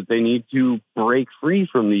realize that they need to break free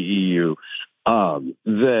from the EU,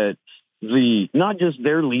 that not just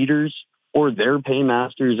their leaders, or their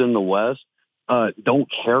paymasters in the West don't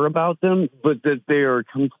care about them, but that they are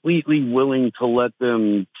completely willing to let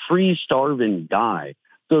them freeze, starve, and die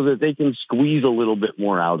so that they can squeeze a little bit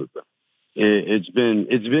more out of them. It's been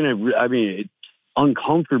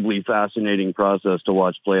uncomfortably fascinating process to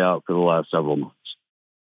watch play out for the last several months.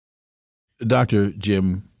 Dr.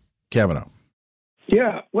 Jim Kavanagh.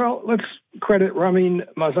 Yeah, well, let's credit Ramin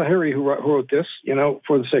Mazaheri, who wrote this,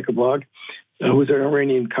 for the sake of blog, who's an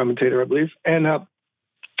Iranian commentator, I believe. And,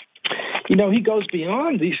 he goes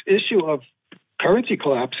beyond this issue of currency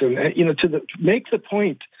collapse and, to make the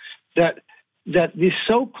point that the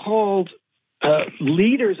so-called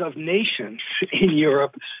leaders of nations in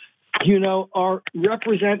Europe,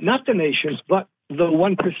 represent not the nations, but the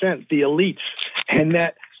 1%, the elites, and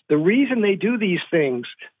that the reason they do these things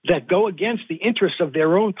that go against the interests of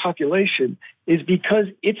their own population is because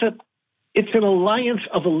it's an alliance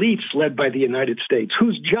of elites led by the United States,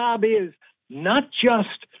 whose job is not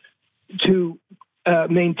just to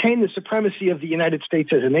maintain the supremacy of the United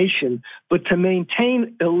States as a nation, but to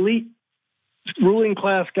maintain elite ruling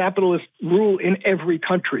class capitalist rule in every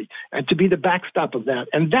country and to be the backstop of that.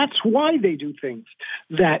 And that's why they do things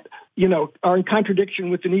that, are in contradiction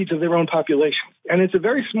with the needs of their own population. And it's a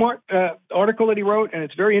very smart article that he wrote, and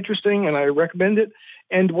it's very interesting, and I recommend it.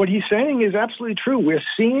 And what he's saying is absolutely true. We're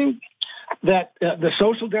seeing that the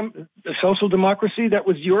social democracy that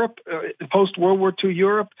was Europe, post-World War II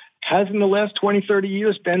Europe, has in the last 20, 30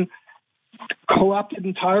 years been co-opted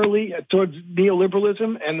entirely towards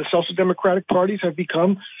neoliberalism, and the social democratic parties have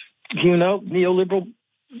become, neoliberal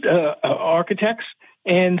architects.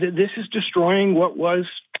 And this is destroying what was,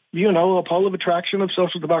 a pole of attraction of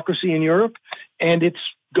social democracy in Europe. And it's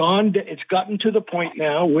gotten to the point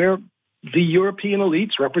now where the European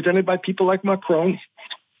elites, represented by people like Macron,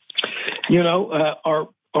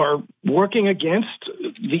 are working against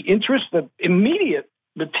the interests, the immediate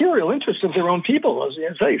material interests of their own people. As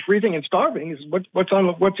I say, freezing and starving is what's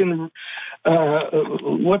online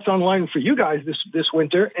for you guys this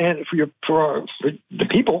winter, and for the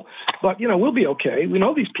people. But we'll be okay. We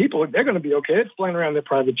know these people; they're going to be okay. It's flying around their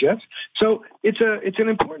private jets. So it's an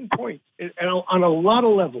important point, and on a lot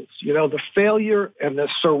of levels. The failure and the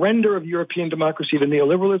surrender of European democracy to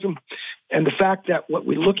neoliberalism, and the fact that what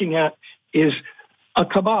we're looking at is a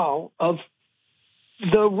cabal of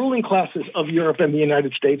the ruling classes of Europe and the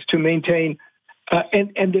United States to maintain,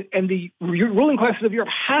 and the ruling classes of Europe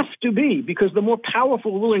have to be, because the more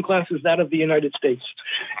powerful ruling class is that of the United States.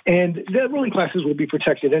 And the ruling classes will be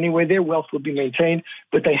protected anyway. Their wealth will be maintained,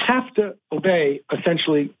 but they have to obey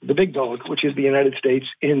essentially the big dog, which is the United States,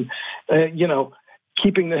 in,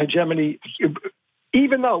 keeping the hegemony,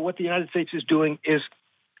 even though what the United States is doing is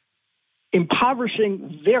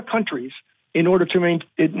impoverishing their countries in order to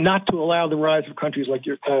not to allow the rise of countries like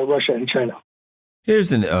Russia and China.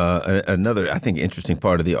 Here's another, I think, interesting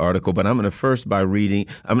part of the article, but I'm going to first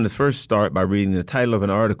start by reading the title of an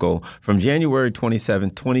article from January 27,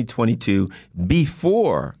 2022,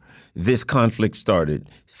 before this conflict started.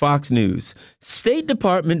 Fox News. State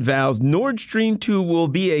Department vows Nord Stream 2 will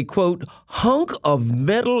be a, quote, hunk of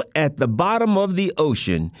metal at the bottom of the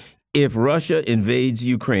ocean if Russia invades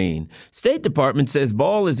Ukraine. State Department says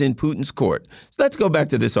ball is in Putin's court. So let's go back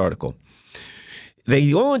to this article. They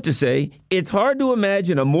go on to say, it's hard to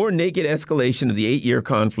imagine a more naked escalation of the 8-year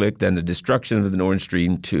conflict than the destruction of the Nord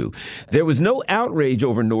Stream 2. There was no outrage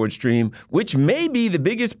over Nord Stream, which may be the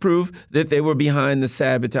biggest proof that they were behind the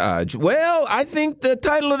sabotage. Well, I think the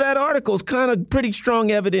title of that article is kind of pretty strong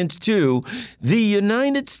evidence, too. The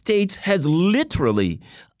United States has literally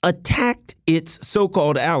attacked its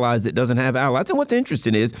so-called allies. It doesn't have allies. And what's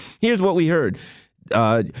interesting is, here's what we heard.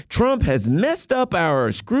 Trump has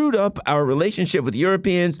screwed up our relationship with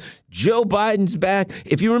Europeans. Joe Biden's back.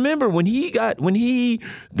 If you remember, when he got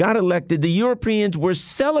elected, the Europeans were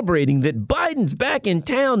celebrating that Biden's back in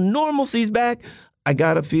town, normalcy's back. I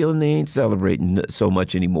got a feeling they ain't celebrating so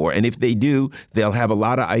much anymore. And if they do, they'll have a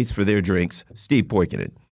lot of ice for their drinks. Steve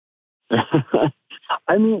Poikonen.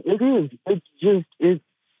 I mean, it is. It's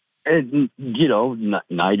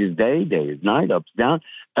night is day, day is night, ups, down.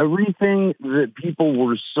 Everything that people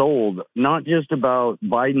were sold, not just about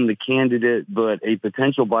Biden, the candidate, but a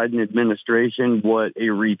potential Biden administration, what a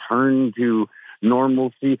return to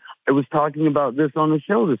normalcy. I was talking about this on the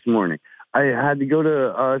show this morning. I had to go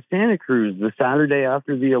to Santa Cruz the Saturday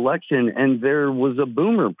after the election, and there was a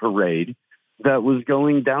boomer parade that was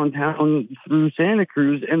going downtown through Santa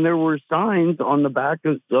Cruz, and there were signs on the back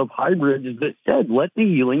of hybrids that said, let the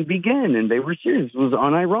healing begin. And they were serious. It was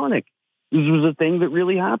unironic. This was a thing that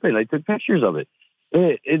really happened. I took pictures of it.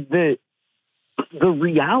 The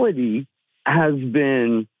reality has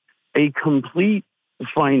been a complete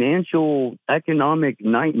financial economic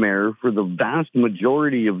nightmare for the vast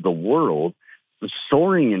majority of the world.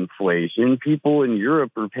 Soaring inflation, people in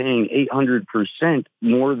Europe are paying 800%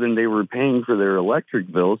 more than they were paying for their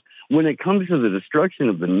electric bills. When it comes to the destruction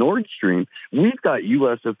of the Nord Stream, we've got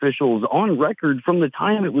U.S. officials on record from the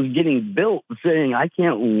time it was getting built saying, I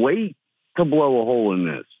can't wait to blow a hole in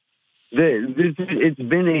this. It's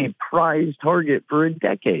been a prize target for a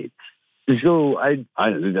decade. So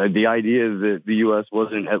the idea that the U.S.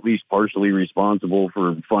 wasn't at least partially responsible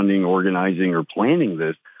for funding, organizing, or planning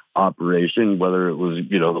this operation, whether it was,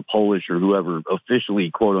 the Polish or whoever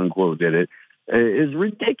officially, quote unquote, did it, is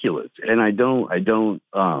ridiculous. And I don't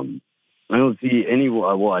see any,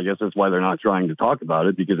 well, I guess that's why they're not trying to talk about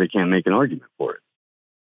it, because they can't make an argument for it.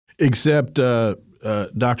 Except,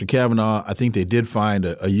 Dr. Kavanagh, I think they did find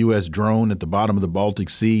a U.S. drone at the bottom of the Baltic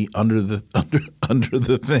Sea under the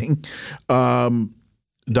thing.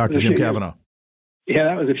 Dr. Jim Kavanagh. Yeah,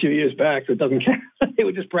 that was a few years back, so it doesn't count. They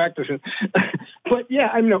were just practicing. But yeah,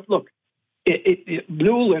 I mean, look,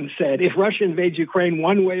 Nuland said, if Russia invades Ukraine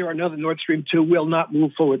one way or another, Nord Stream 2 will not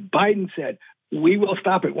move forward. Biden said, we will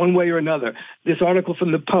stop it one way or another. This article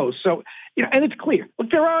from the Post. So, and it's clear.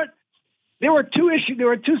 Look, there are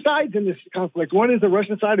two sides in this conflict. One is the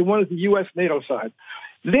Russian side and one is the U.S. NATO side.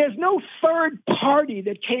 There's no third party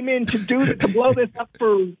that came in to blow this up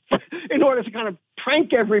in order to kind of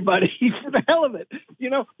prank everybody for the hell of it.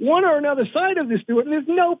 One or another side of this do it, and there's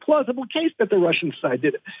no plausible case that the Russian side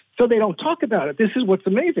did it. So they don't talk about it. This is what's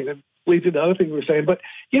amazing. It leads to the other thing we were saying, but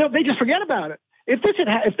they just forget about it.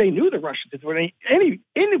 If they knew the Russians did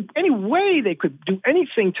any way they could do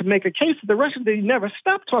anything to make a case that the Russians, they never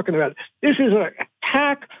stop talking about it. This is an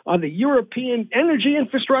attack on the European energy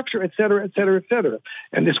infrastructure, et cetera, et cetera, et cetera.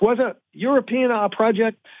 And this was a European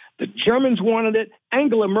project. The Germans wanted it.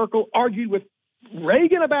 Angela Merkel argued with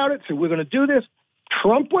Reagan about it, said we're going to do this.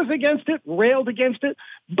 Trump was against it, railed against it.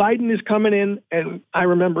 Biden is coming in, and I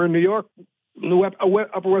remember in New York, on the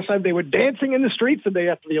Upper West Side, they were dancing in the streets the day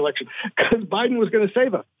after the election because Biden was going to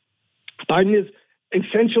save us. Biden is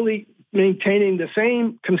essentially maintaining the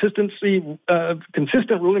same consistent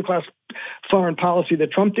ruling class foreign policy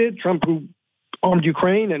that Trump did. Trump, who armed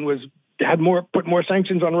Ukraine and put more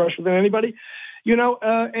sanctions on Russia than anybody,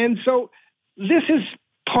 and so this is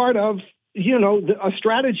part of a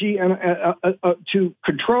strategy and to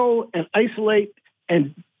control and isolate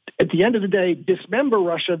and, at the end of the day, dismember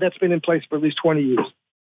Russia that's been in place for at least 20 years.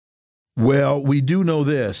 Well, we do know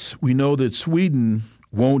this. We know that Sweden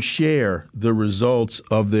won't share the results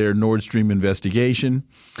of their Nord Stream investigation,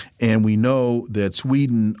 and we know that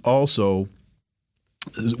Sweden also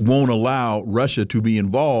won't allow Russia to be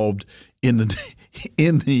involved in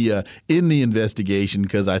the investigation,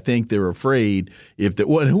 because I think they're afraid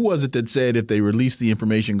who was it that said if they release the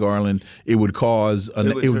information, Garland, it would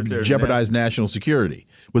jeopardize national security?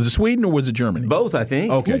 Was it Sweden or was it Germany? Both, I think.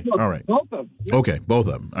 Okay, all right. Both of them. Okay, both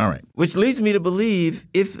of them. All right. Which leads me to believe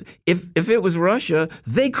if it was Russia,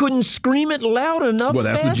 they couldn't scream it loud enough. Well,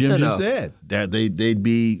 that's what Jim just said. That they'd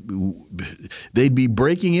be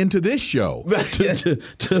breaking into this show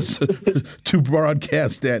to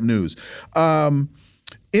broadcast that news.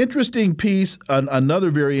 Interesting piece, another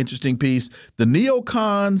very interesting piece. The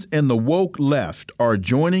neocons and the woke left are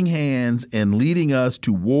joining hands and leading us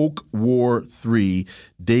to woke war 3,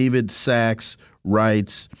 David Sachs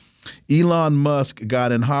writes. Elon Musk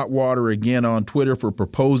got in hot water again on Twitter for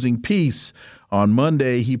proposing peace. On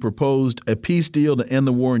Monday, he proposed a peace deal to end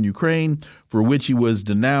the war in Ukraine, for which he was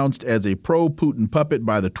denounced as a pro-Putin puppet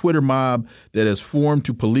by the Twitter mob that has formed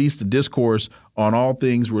to police the discourse on all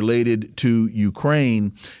things related to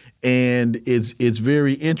Ukraine. And it's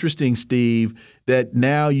very interesting, Steve, that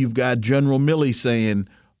now you've got General Milley saying,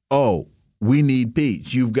 oh, we need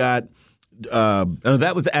peace. You've got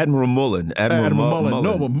that was Admiral Mullen. Admiral Mullen.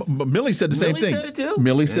 No, but Milley said the same thing. Milley said it too?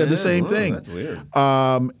 Milley said the same thing. That's weird.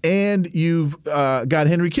 And you've got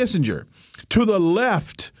Henry Kissinger to the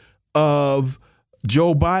left of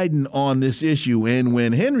Joe Biden on this issue. And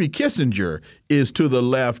when Henry Kissinger is to the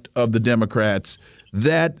left of the Democrats,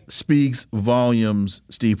 that speaks volumes,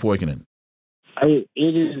 Steve Poikonen. It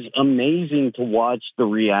is amazing to watch the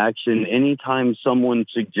reaction anytime someone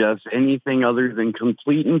suggests anything other than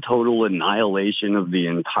complete and total annihilation of the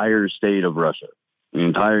entire state of Russia, the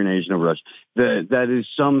entire nation of Russia. That is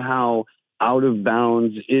somehow out of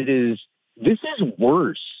bounds. This is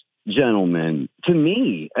worse, gentlemen, to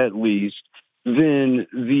me at least, than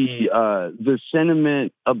the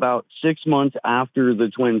sentiment about 6 months after the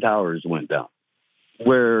Twin Towers went down.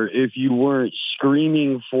 where if you weren't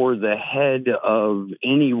screaming for the head of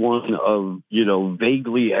anyone of,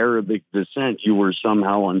 vaguely Arabic descent, you were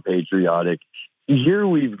somehow unpatriotic. Here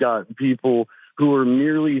we've got people who are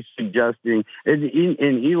merely suggesting,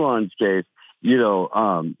 in Elon's case,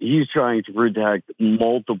 he's trying to protect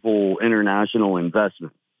multiple international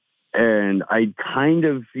investments. And I kind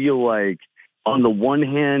of feel like, on the one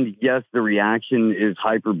hand, yes, the reaction is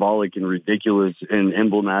hyperbolic and ridiculous and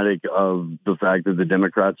emblematic of the fact that the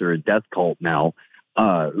Democrats are a death cult now.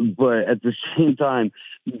 But at the same time,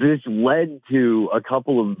 this led to a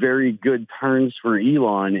couple of very good turns for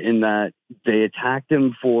Elon in that they attacked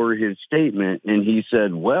him for his statement. And he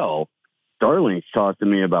said, well, Starlink's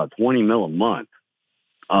costing me about $20 million a month.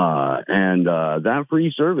 And that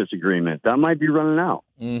free service agreement, that might be running out.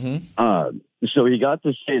 Mm-hmm. So he got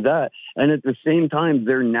to say that. And at the same time,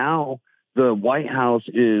 the White House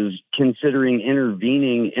is considering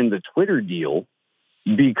intervening in the Twitter deal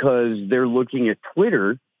because they're looking at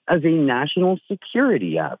Twitter as a national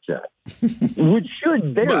security asset, which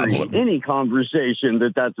should bury any conversation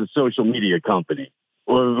that that's a social media company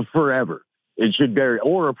forever. It should bury,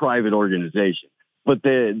 or a private organization. But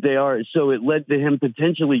they are, so it led to him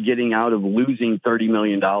potentially getting out of losing $30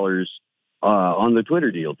 million on the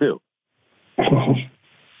Twitter deal, too.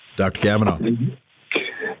 Dr. Kavanagh.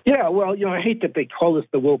 Yeah, well, I hate that they call this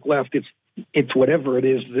the woke left. It's whatever it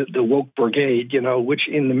is, the woke brigade, which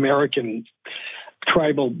in the American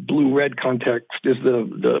tribal blue-red context is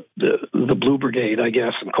the blue brigade, I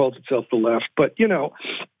guess, and calls itself the left. But, the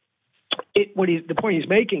point he's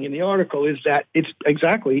making in the article is that it's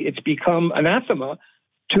become anathema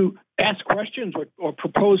to ask questions or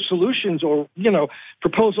propose solutions or,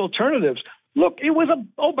 propose alternatives. Look, it was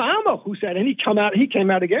Obama who said, and he came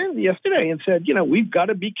out again yesterday and said, we've got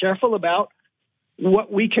to be careful about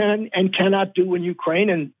what we can and cannot do in Ukraine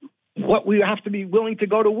and what we have to be willing to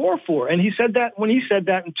go to war for. And he said that when he said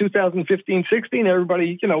that in 2015-16,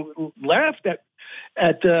 everybody, laughed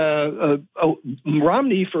at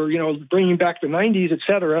Romney for, bringing back the 90s, et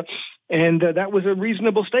cetera. And that was a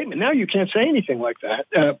reasonable statement. Now you can't say anything like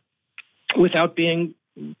that without being,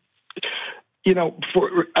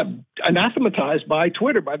 anathematized by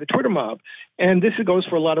Twitter, by the Twitter mob. And this goes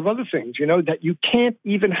for a lot of other things, that you can't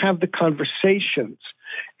even have the conversations.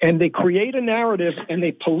 And they create a narrative and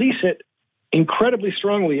they police it incredibly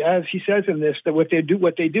strongly. As he says in this, that what they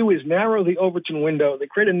do is narrow the Overton window. They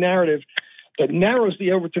create a narrative that narrows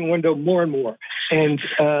the Overton window more and more. And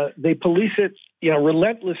they police it,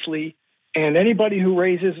 relentlessly. And anybody who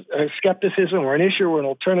raises skepticism or an issue or an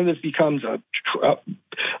alternative becomes a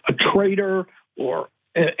traitor or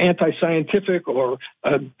anti-scientific or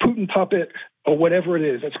a Putin puppet or whatever it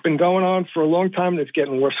is. It's been going on for a long time, and it's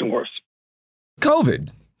getting worse and worse.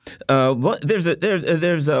 COVID.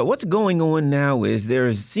 What's going on now is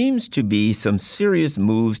there seems to be some serious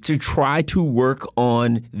moves to try to work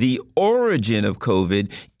on the origin of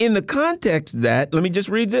COVID in the context that, let me just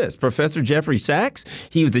read this, Professor Jeffrey Sachs,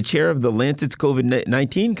 he was the chair of the Lancet's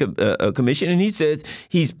COVID-19 commission, and he says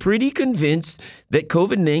he's pretty convinced that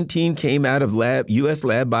COVID-19 came out of U.S.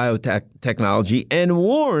 lab biotechnology and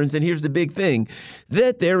warns, and here's the big thing,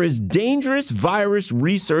 that there is dangerous virus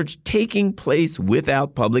research taking place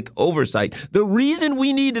without public oversight. The reason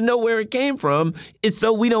we need to know where it came from is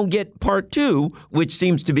so we don't get part two, which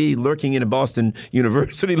seems to be lurking in a Boston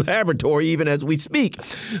University laboratory even as we speak.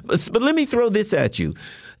 But let me throw this at you.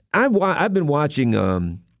 I've been watching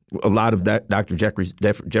a lot of Dr.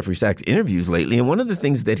 Jeffrey Sachs interviews lately, and one of the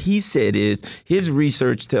things that he said is his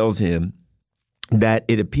research tells him that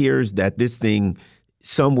it appears that this thing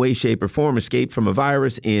some way, shape, or form escaped from a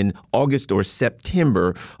virus in August or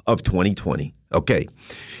September of 2020. Okay,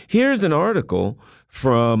 here's an article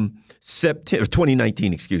from September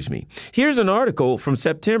 2019, excuse me. Here's an article from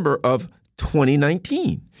September of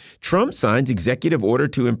 2019. Trump signs executive order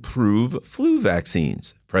to improve flu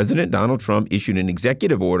vaccines. President Donald Trump issued an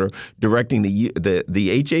executive order directing the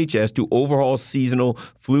HHS to overhaul seasonal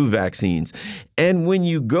flu vaccines. And when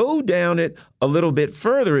you go down it a little bit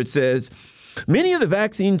further, it says, many of the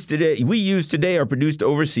vaccines we use today are produced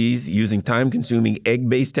overseas using time-consuming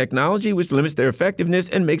egg-based technology, which limits their effectiveness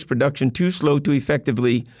and makes production too slow to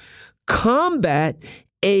effectively combat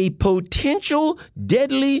a potential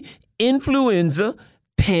deadly influenza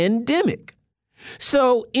pandemic.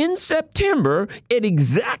 So in September, at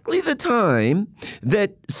exactly the time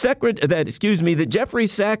that Jeffrey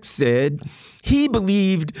Sachs said he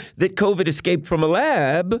believed that COVID escaped from a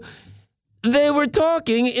lab, they were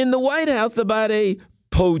talking in the White House about a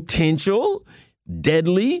potential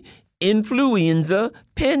deadly influenza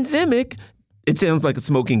pandemic. It sounds like a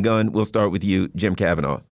smoking gun. We'll start with you, Jim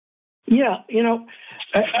Kavanagh. Yeah,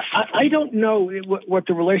 I don't know what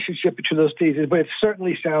the relationship between those things is, but it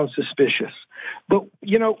certainly sounds suspicious. But,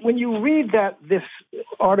 when you read this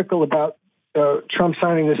article about Trump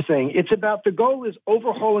signing this thing, it's about the goal is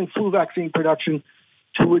overhauling flu vaccine production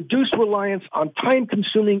to reduce reliance on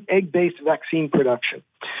time-consuming egg-based vaccine production,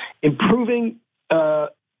 improving,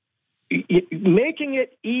 making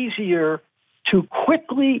it easier to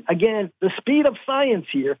quickly, again, the speed of science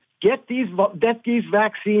here, get these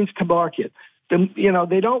vaccines to market.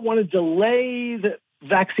 They don't want to delay the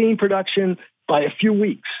vaccine production by a few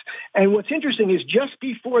weeks. And what's interesting is just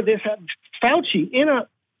before this, Fauci in a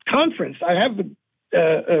conference, I have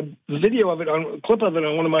a video of it, a clip of it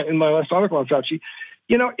in my last article on Fauci,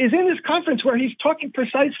 is in this conference where he's talking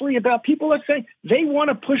precisely about people are saying they want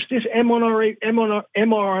to push this mRNA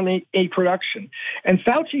production. And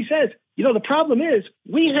Fauci says, the problem is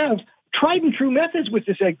we have tried and true methods with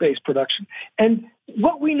this egg-based production. And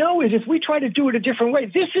what we know is if we try to do it a different way,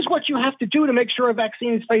 this is what you have to do to make sure a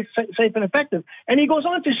vaccine is safe and effective. And he goes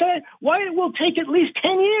on to say, why it will take at least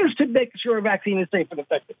 10 years to make sure a vaccine is safe and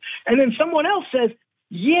effective. And then someone else says,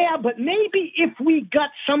 yeah, but maybe if we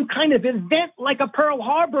got some kind of event like a Pearl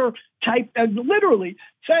Harbor type, literally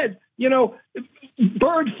said,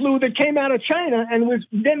 bird flu that came out of China and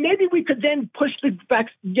then maybe we could then push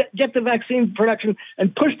get the vaccine production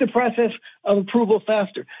and push the process of approval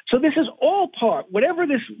faster. So this is all part, whatever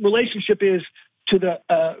this relationship is to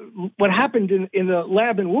what happened in the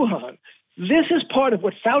lab in Wuhan. This is part of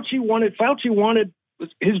what Fauci wanted. Fauci wanted.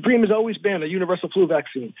 His dream has always been a universal flu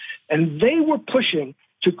vaccine. And they were pushing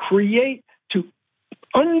to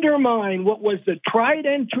undermine what was the tried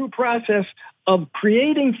and true process of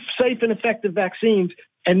creating safe and effective vaccines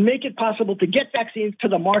and make it possible to get vaccines to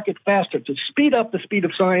the market faster, to speed up the speed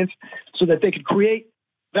of science so that they could create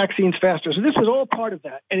vaccines faster. So this was all part of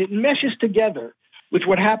that. And it meshes together with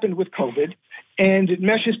what happened with COVID. And it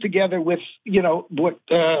meshes together with, what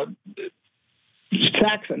Sachs,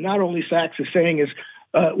 and not only Sachs, is saying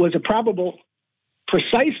was a probable,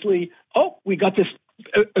 precisely. We got this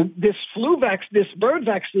this bird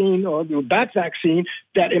vaccine or the bat vaccine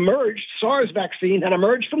that emerged, SARS vaccine that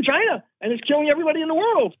emerged from China and is killing everybody in the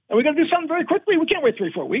world. And we're going to do something very quickly. We can't wait 3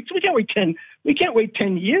 or 4 weeks. We can't wait 10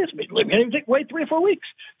 years. We can't even wait 3 or 4 weeks.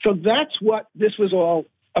 So that's what this was all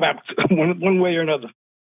about, one way or another.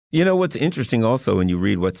 What's interesting also when you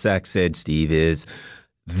read what Sachs said, Steve, is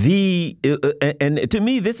and to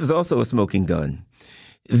me, this is also a smoking gun.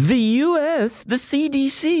 The U.S., the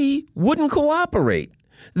CDC, wouldn't cooperate.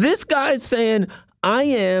 This guy's saying, I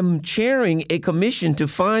am chairing a commission to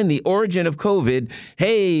find the origin of COVID.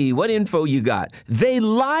 Hey, what info you got? They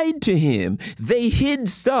lied to him. They hid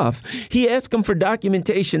stuff. He asked them for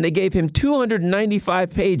documentation. They gave him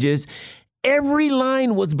 295 pages. Every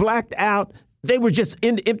line was blacked out. They were just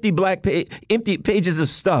empty pages of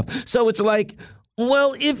stuff. So it's like,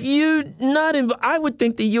 well, if you're not I would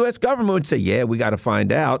think the U.S. government would say, yeah, we got to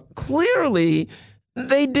find out. Clearly,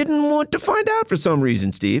 they didn't want to find out for some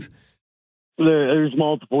reason, Steve. There's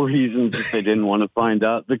multiple reasons that they didn't want to find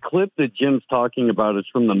out. The clip that Jim's talking about is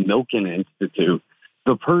from the Milken Institute.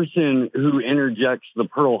 The person who interjects the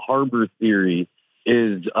Pearl Harbor theory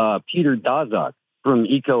is Peter Daszak from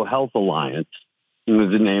Eco Health Alliance.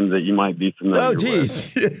 Was a name that you might be familiar with. Oh, geez.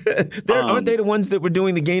 Aren't they the ones that were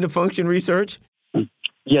doing the gain of function research?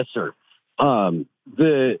 Yes, sir. That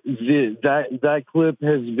clip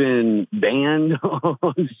has been banned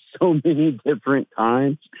on so many different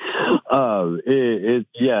times.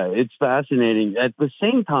 It's fascinating. At the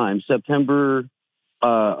same time, September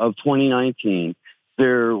of 2019,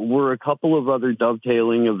 there were a couple of other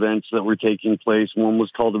dovetailing events that were taking place. One was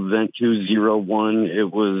called Event 201.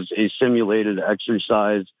 It was a simulated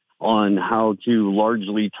exercise on how to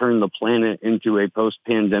largely turn the planet into a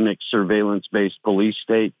post-pandemic surveillance-based police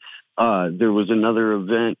state. There was another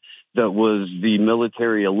event that was the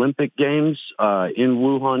Military Olympic Games in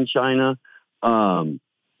Wuhan, China,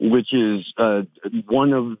 which is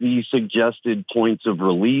one of the suggested points of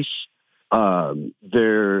release.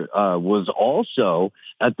 There was also,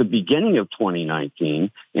 at the beginning of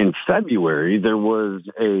 2019, in February, there was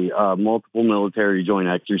a multiple military joint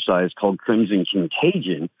exercise called Crimson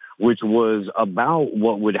Contagion, which was about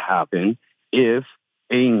what would happen if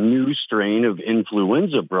a new strain of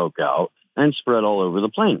influenza broke out and spread all over the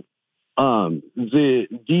planet.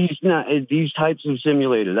 These types of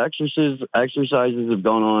simulated exercises have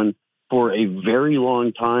gone on for a very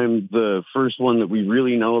long time. The first one that we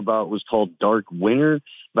really know about was called Dark Winter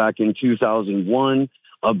back in 2001,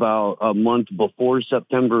 about a month before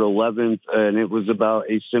September 11th, and it was about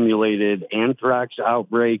a simulated anthrax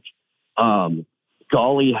outbreak.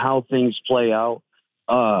 Golly, how things play out.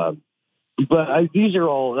 But these are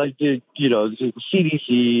all like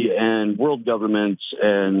CDC and world governments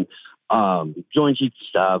and Joint Chiefs of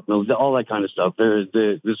Staff, all that kind of stuff.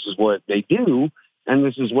 This is what they do, and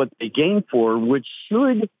this is what they game for, which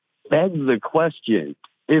should beg the question: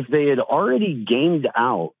 if they had already gamed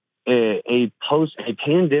out a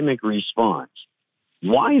pandemic response,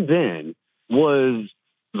 why then was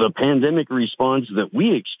the pandemic response that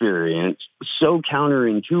we experienced so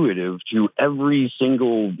counterintuitive to every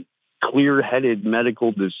single clear-headed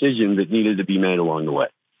medical decision that needed to be made along the way?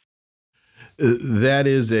 That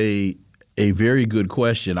is a very good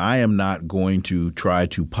question. I am not going to try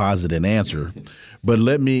to posit an answer, but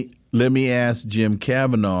let me ask Jim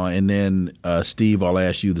Kavanagh, and then Steve, I'll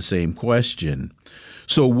ask you the same question.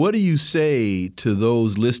 So what do you say to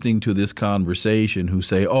those listening to this conversation who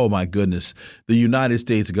say, oh, my goodness, the United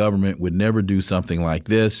States government would never do something like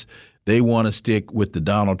this. They want to stick with the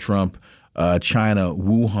Donald Trump, China,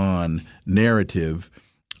 Wuhan narrative.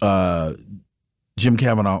 Jim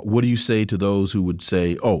Kavanagh, what do you say to those who would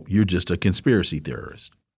say, oh, you're just a conspiracy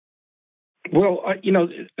theorist? Well,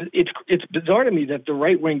 it's bizarre to me that the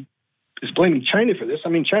right wing is blaming China for this. I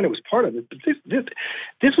mean, China was part of it, but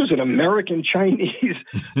this was an American-Chinese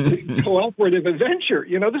cooperative adventure.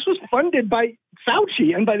 This was funded by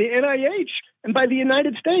Fauci and by the NIH and by the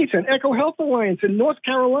United States and Echo Health Alliance in North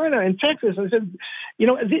Carolina and Texas. And said,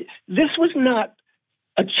 this was not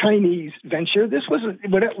a Chinese venture. This was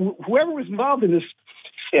whoever was involved in this.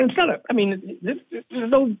 And it's not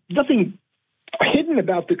there's nothing hidden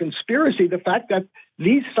about the conspiracy. The fact that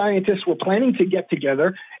these scientists were planning to get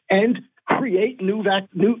together and create new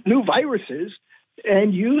viruses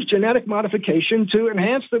and use genetic modification to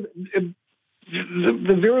enhance the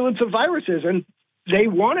virulence of viruses. And they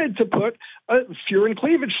wanted to put a furin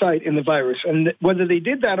cleavage site in the virus. And whether they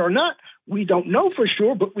did that or not, we don't know for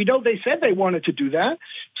sure, but we know they said they wanted to do that.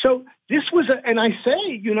 So this was and I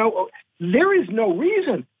say, there is no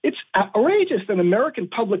reason. It's outrageous that American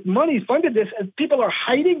public money funded this, and people are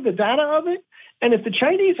hiding the data of it. And if the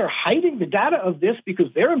Chinese are hiding the data of this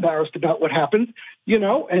because they're embarrassed about what happened,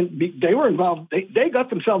 and they were involved, they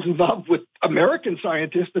got themselves involved with American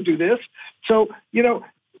scientists to do this. So,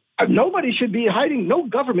 nobody should be hiding, no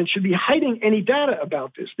government should be hiding any data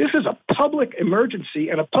about this. This is a public emergency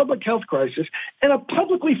and a public health crisis and a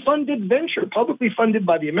publicly funded venture, publicly funded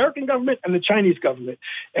by the American government and the Chinese government.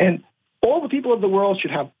 And all the people of the world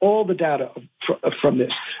should have all the data from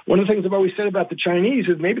this. One of the things I've always said about the Chinese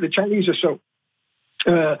is maybe the Chinese are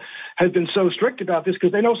have been so strict about this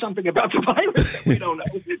because they know something about the virus that we don't know.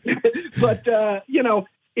 But,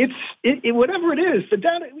 it's whatever it is, the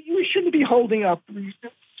data, we shouldn't be holding up.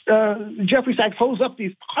 Jeffrey Sachs holds up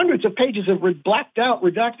these hundreds of pages of blacked out,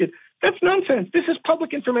 redacted. That's nonsense. This is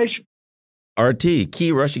public information. RT,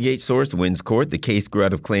 key Russiagate source wins court. The case grew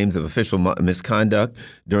out of claims of official misconduct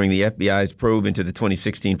during the FBI's probe into the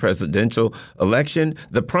 2016 presidential election.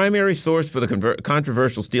 The primary source for the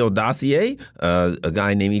controversial Steele dossier, a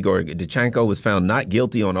guy named Igor Dichenko, was found not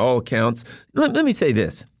guilty on all counts. Let me say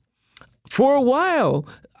this. For a while,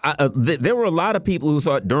 there were a lot of people who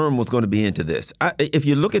thought Durham was going to be into this. If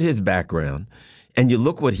you look at his background and you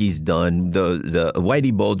look what he's done, the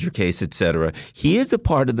Whitey Bulger case, et cetera, he is a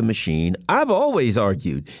part of the machine. I've always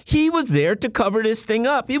argued he was there to cover this thing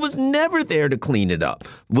up. He was never there to clean it up.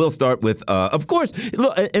 We'll start with, of course,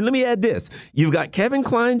 look, and let me add this. You've got Kevin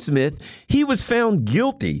Klein-Smith. He was found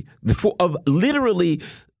guilty of literally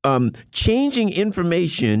changing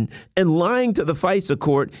information and lying to the FISA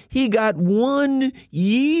court. He got 1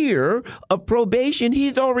 year of probation.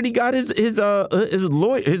 He's already got his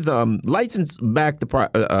license back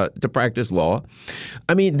to practice law.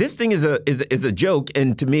 I mean, this thing is a joke,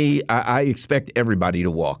 and to me, I expect everybody to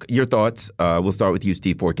walk. Your thoughts? We'll start with you,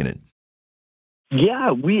 Steve Poikonen.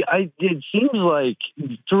 Yeah, it seems like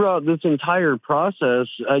throughout this entire process,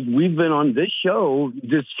 we've been on this show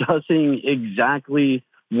discussing exactly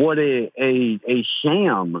what a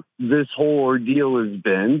sham this whole ordeal has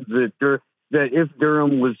been, that if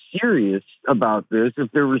Durham was serious about this, if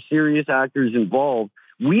there were serious actors involved,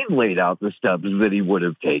 we've laid out the steps that he would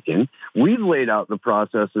have taken. We've laid out the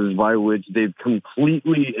processes by which they've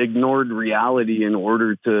completely ignored reality in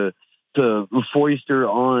order to foister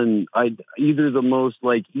on either the most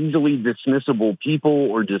easily dismissible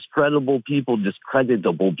people or discreditable people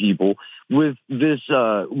with this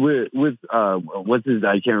what's his,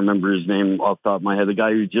 I can't remember his name off the top of my head, the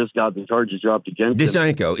guy who just got the charges dropped against him.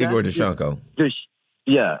 Igor Dichenko.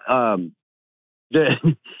 Yeah.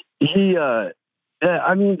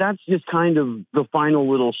 I mean, that's just kind of the final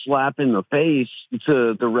little slap in the face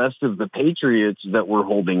to the rest of the patriots that were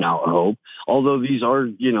holding out hope. Although these are,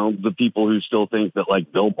 you know, the people who still think that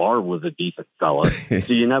like Bill Barr was a decent fella.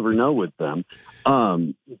 So you never know with them.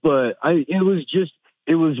 But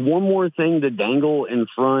it was one more thing to dangle in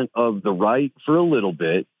front of the right for a little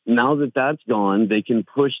bit. Now that that's gone, they can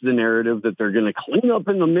push the narrative that they're going to clean up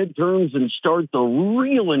in the midterms and start the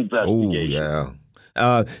real investigation. Oh,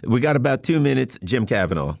 yeah. We got about 2 minutes. Jim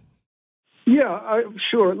Kavanagh. Yeah,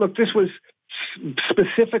 sure. Look, this was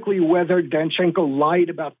specifically whether Danchenko lied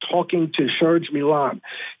about talking to Serge Milan.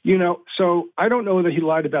 You know, so I don't know that he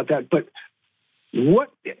lied about that, but what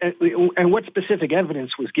specific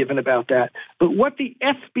evidence was given about that. But what the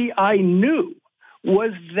FBI knew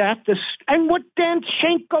was that and what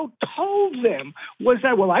Danchenko told them was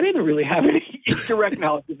that, well, I didn't really have any direct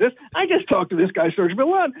knowledge of this. I just talked to this guy, Serge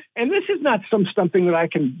Milan, and this is not something that I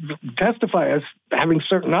can testify as having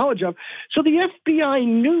certain knowledge of. So the FBI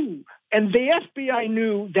knew, and the FBI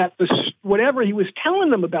knew that whatever he was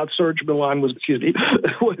telling them about Serge Milan was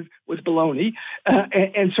baloney,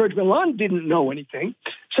 and Serge Milan didn't know anything.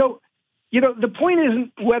 So, you know, the point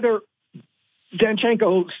isn't whether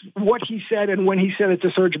Danchenko, what he said and when he said it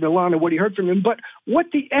to Serge Milan and what he heard from him, but what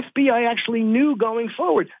the FBI actually knew going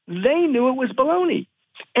forward. They knew it was baloney,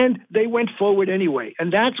 and they went forward anyway.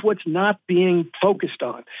 And that's what's not being focused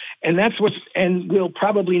on. And and will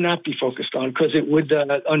probably not be focused on because it would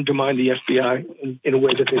undermine the FBI in a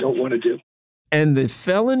way that they don't want to do. And the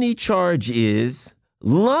felony charge is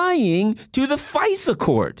lying to the FISA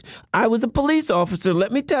court. I was a police officer.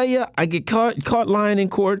 Let me tell you, I get caught lying in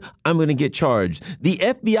court, I'm going to get charged. The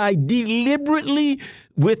FBI deliberately,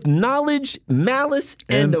 with knowledge, malice,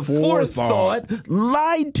 and forethought,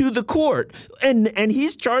 lied to the court. And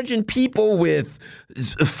he's charging people with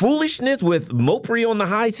foolishness, with mopery on the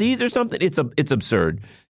high seas or something. It's absurd.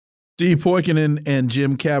 Steve Poikonen and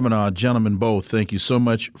Jim Kavanagh, gentlemen both, thank you so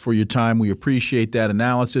much for your time. We appreciate that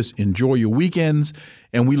analysis. Enjoy your weekends,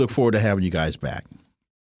 and we look forward to having you guys back.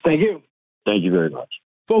 Thank you. Thank you very much.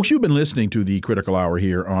 Folks, you've been listening to the Critical Hour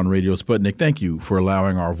here on Radio Sputnik. Thank you for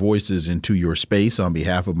allowing our voices into your space. On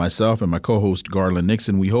behalf of myself and my co-host Garland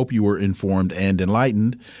Nixon, we hope you were informed and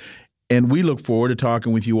enlightened. And we look forward to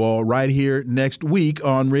talking with you all right here next week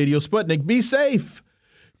on Radio Sputnik. Be safe.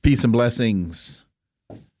 Peace and blessings.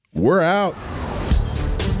 We're out.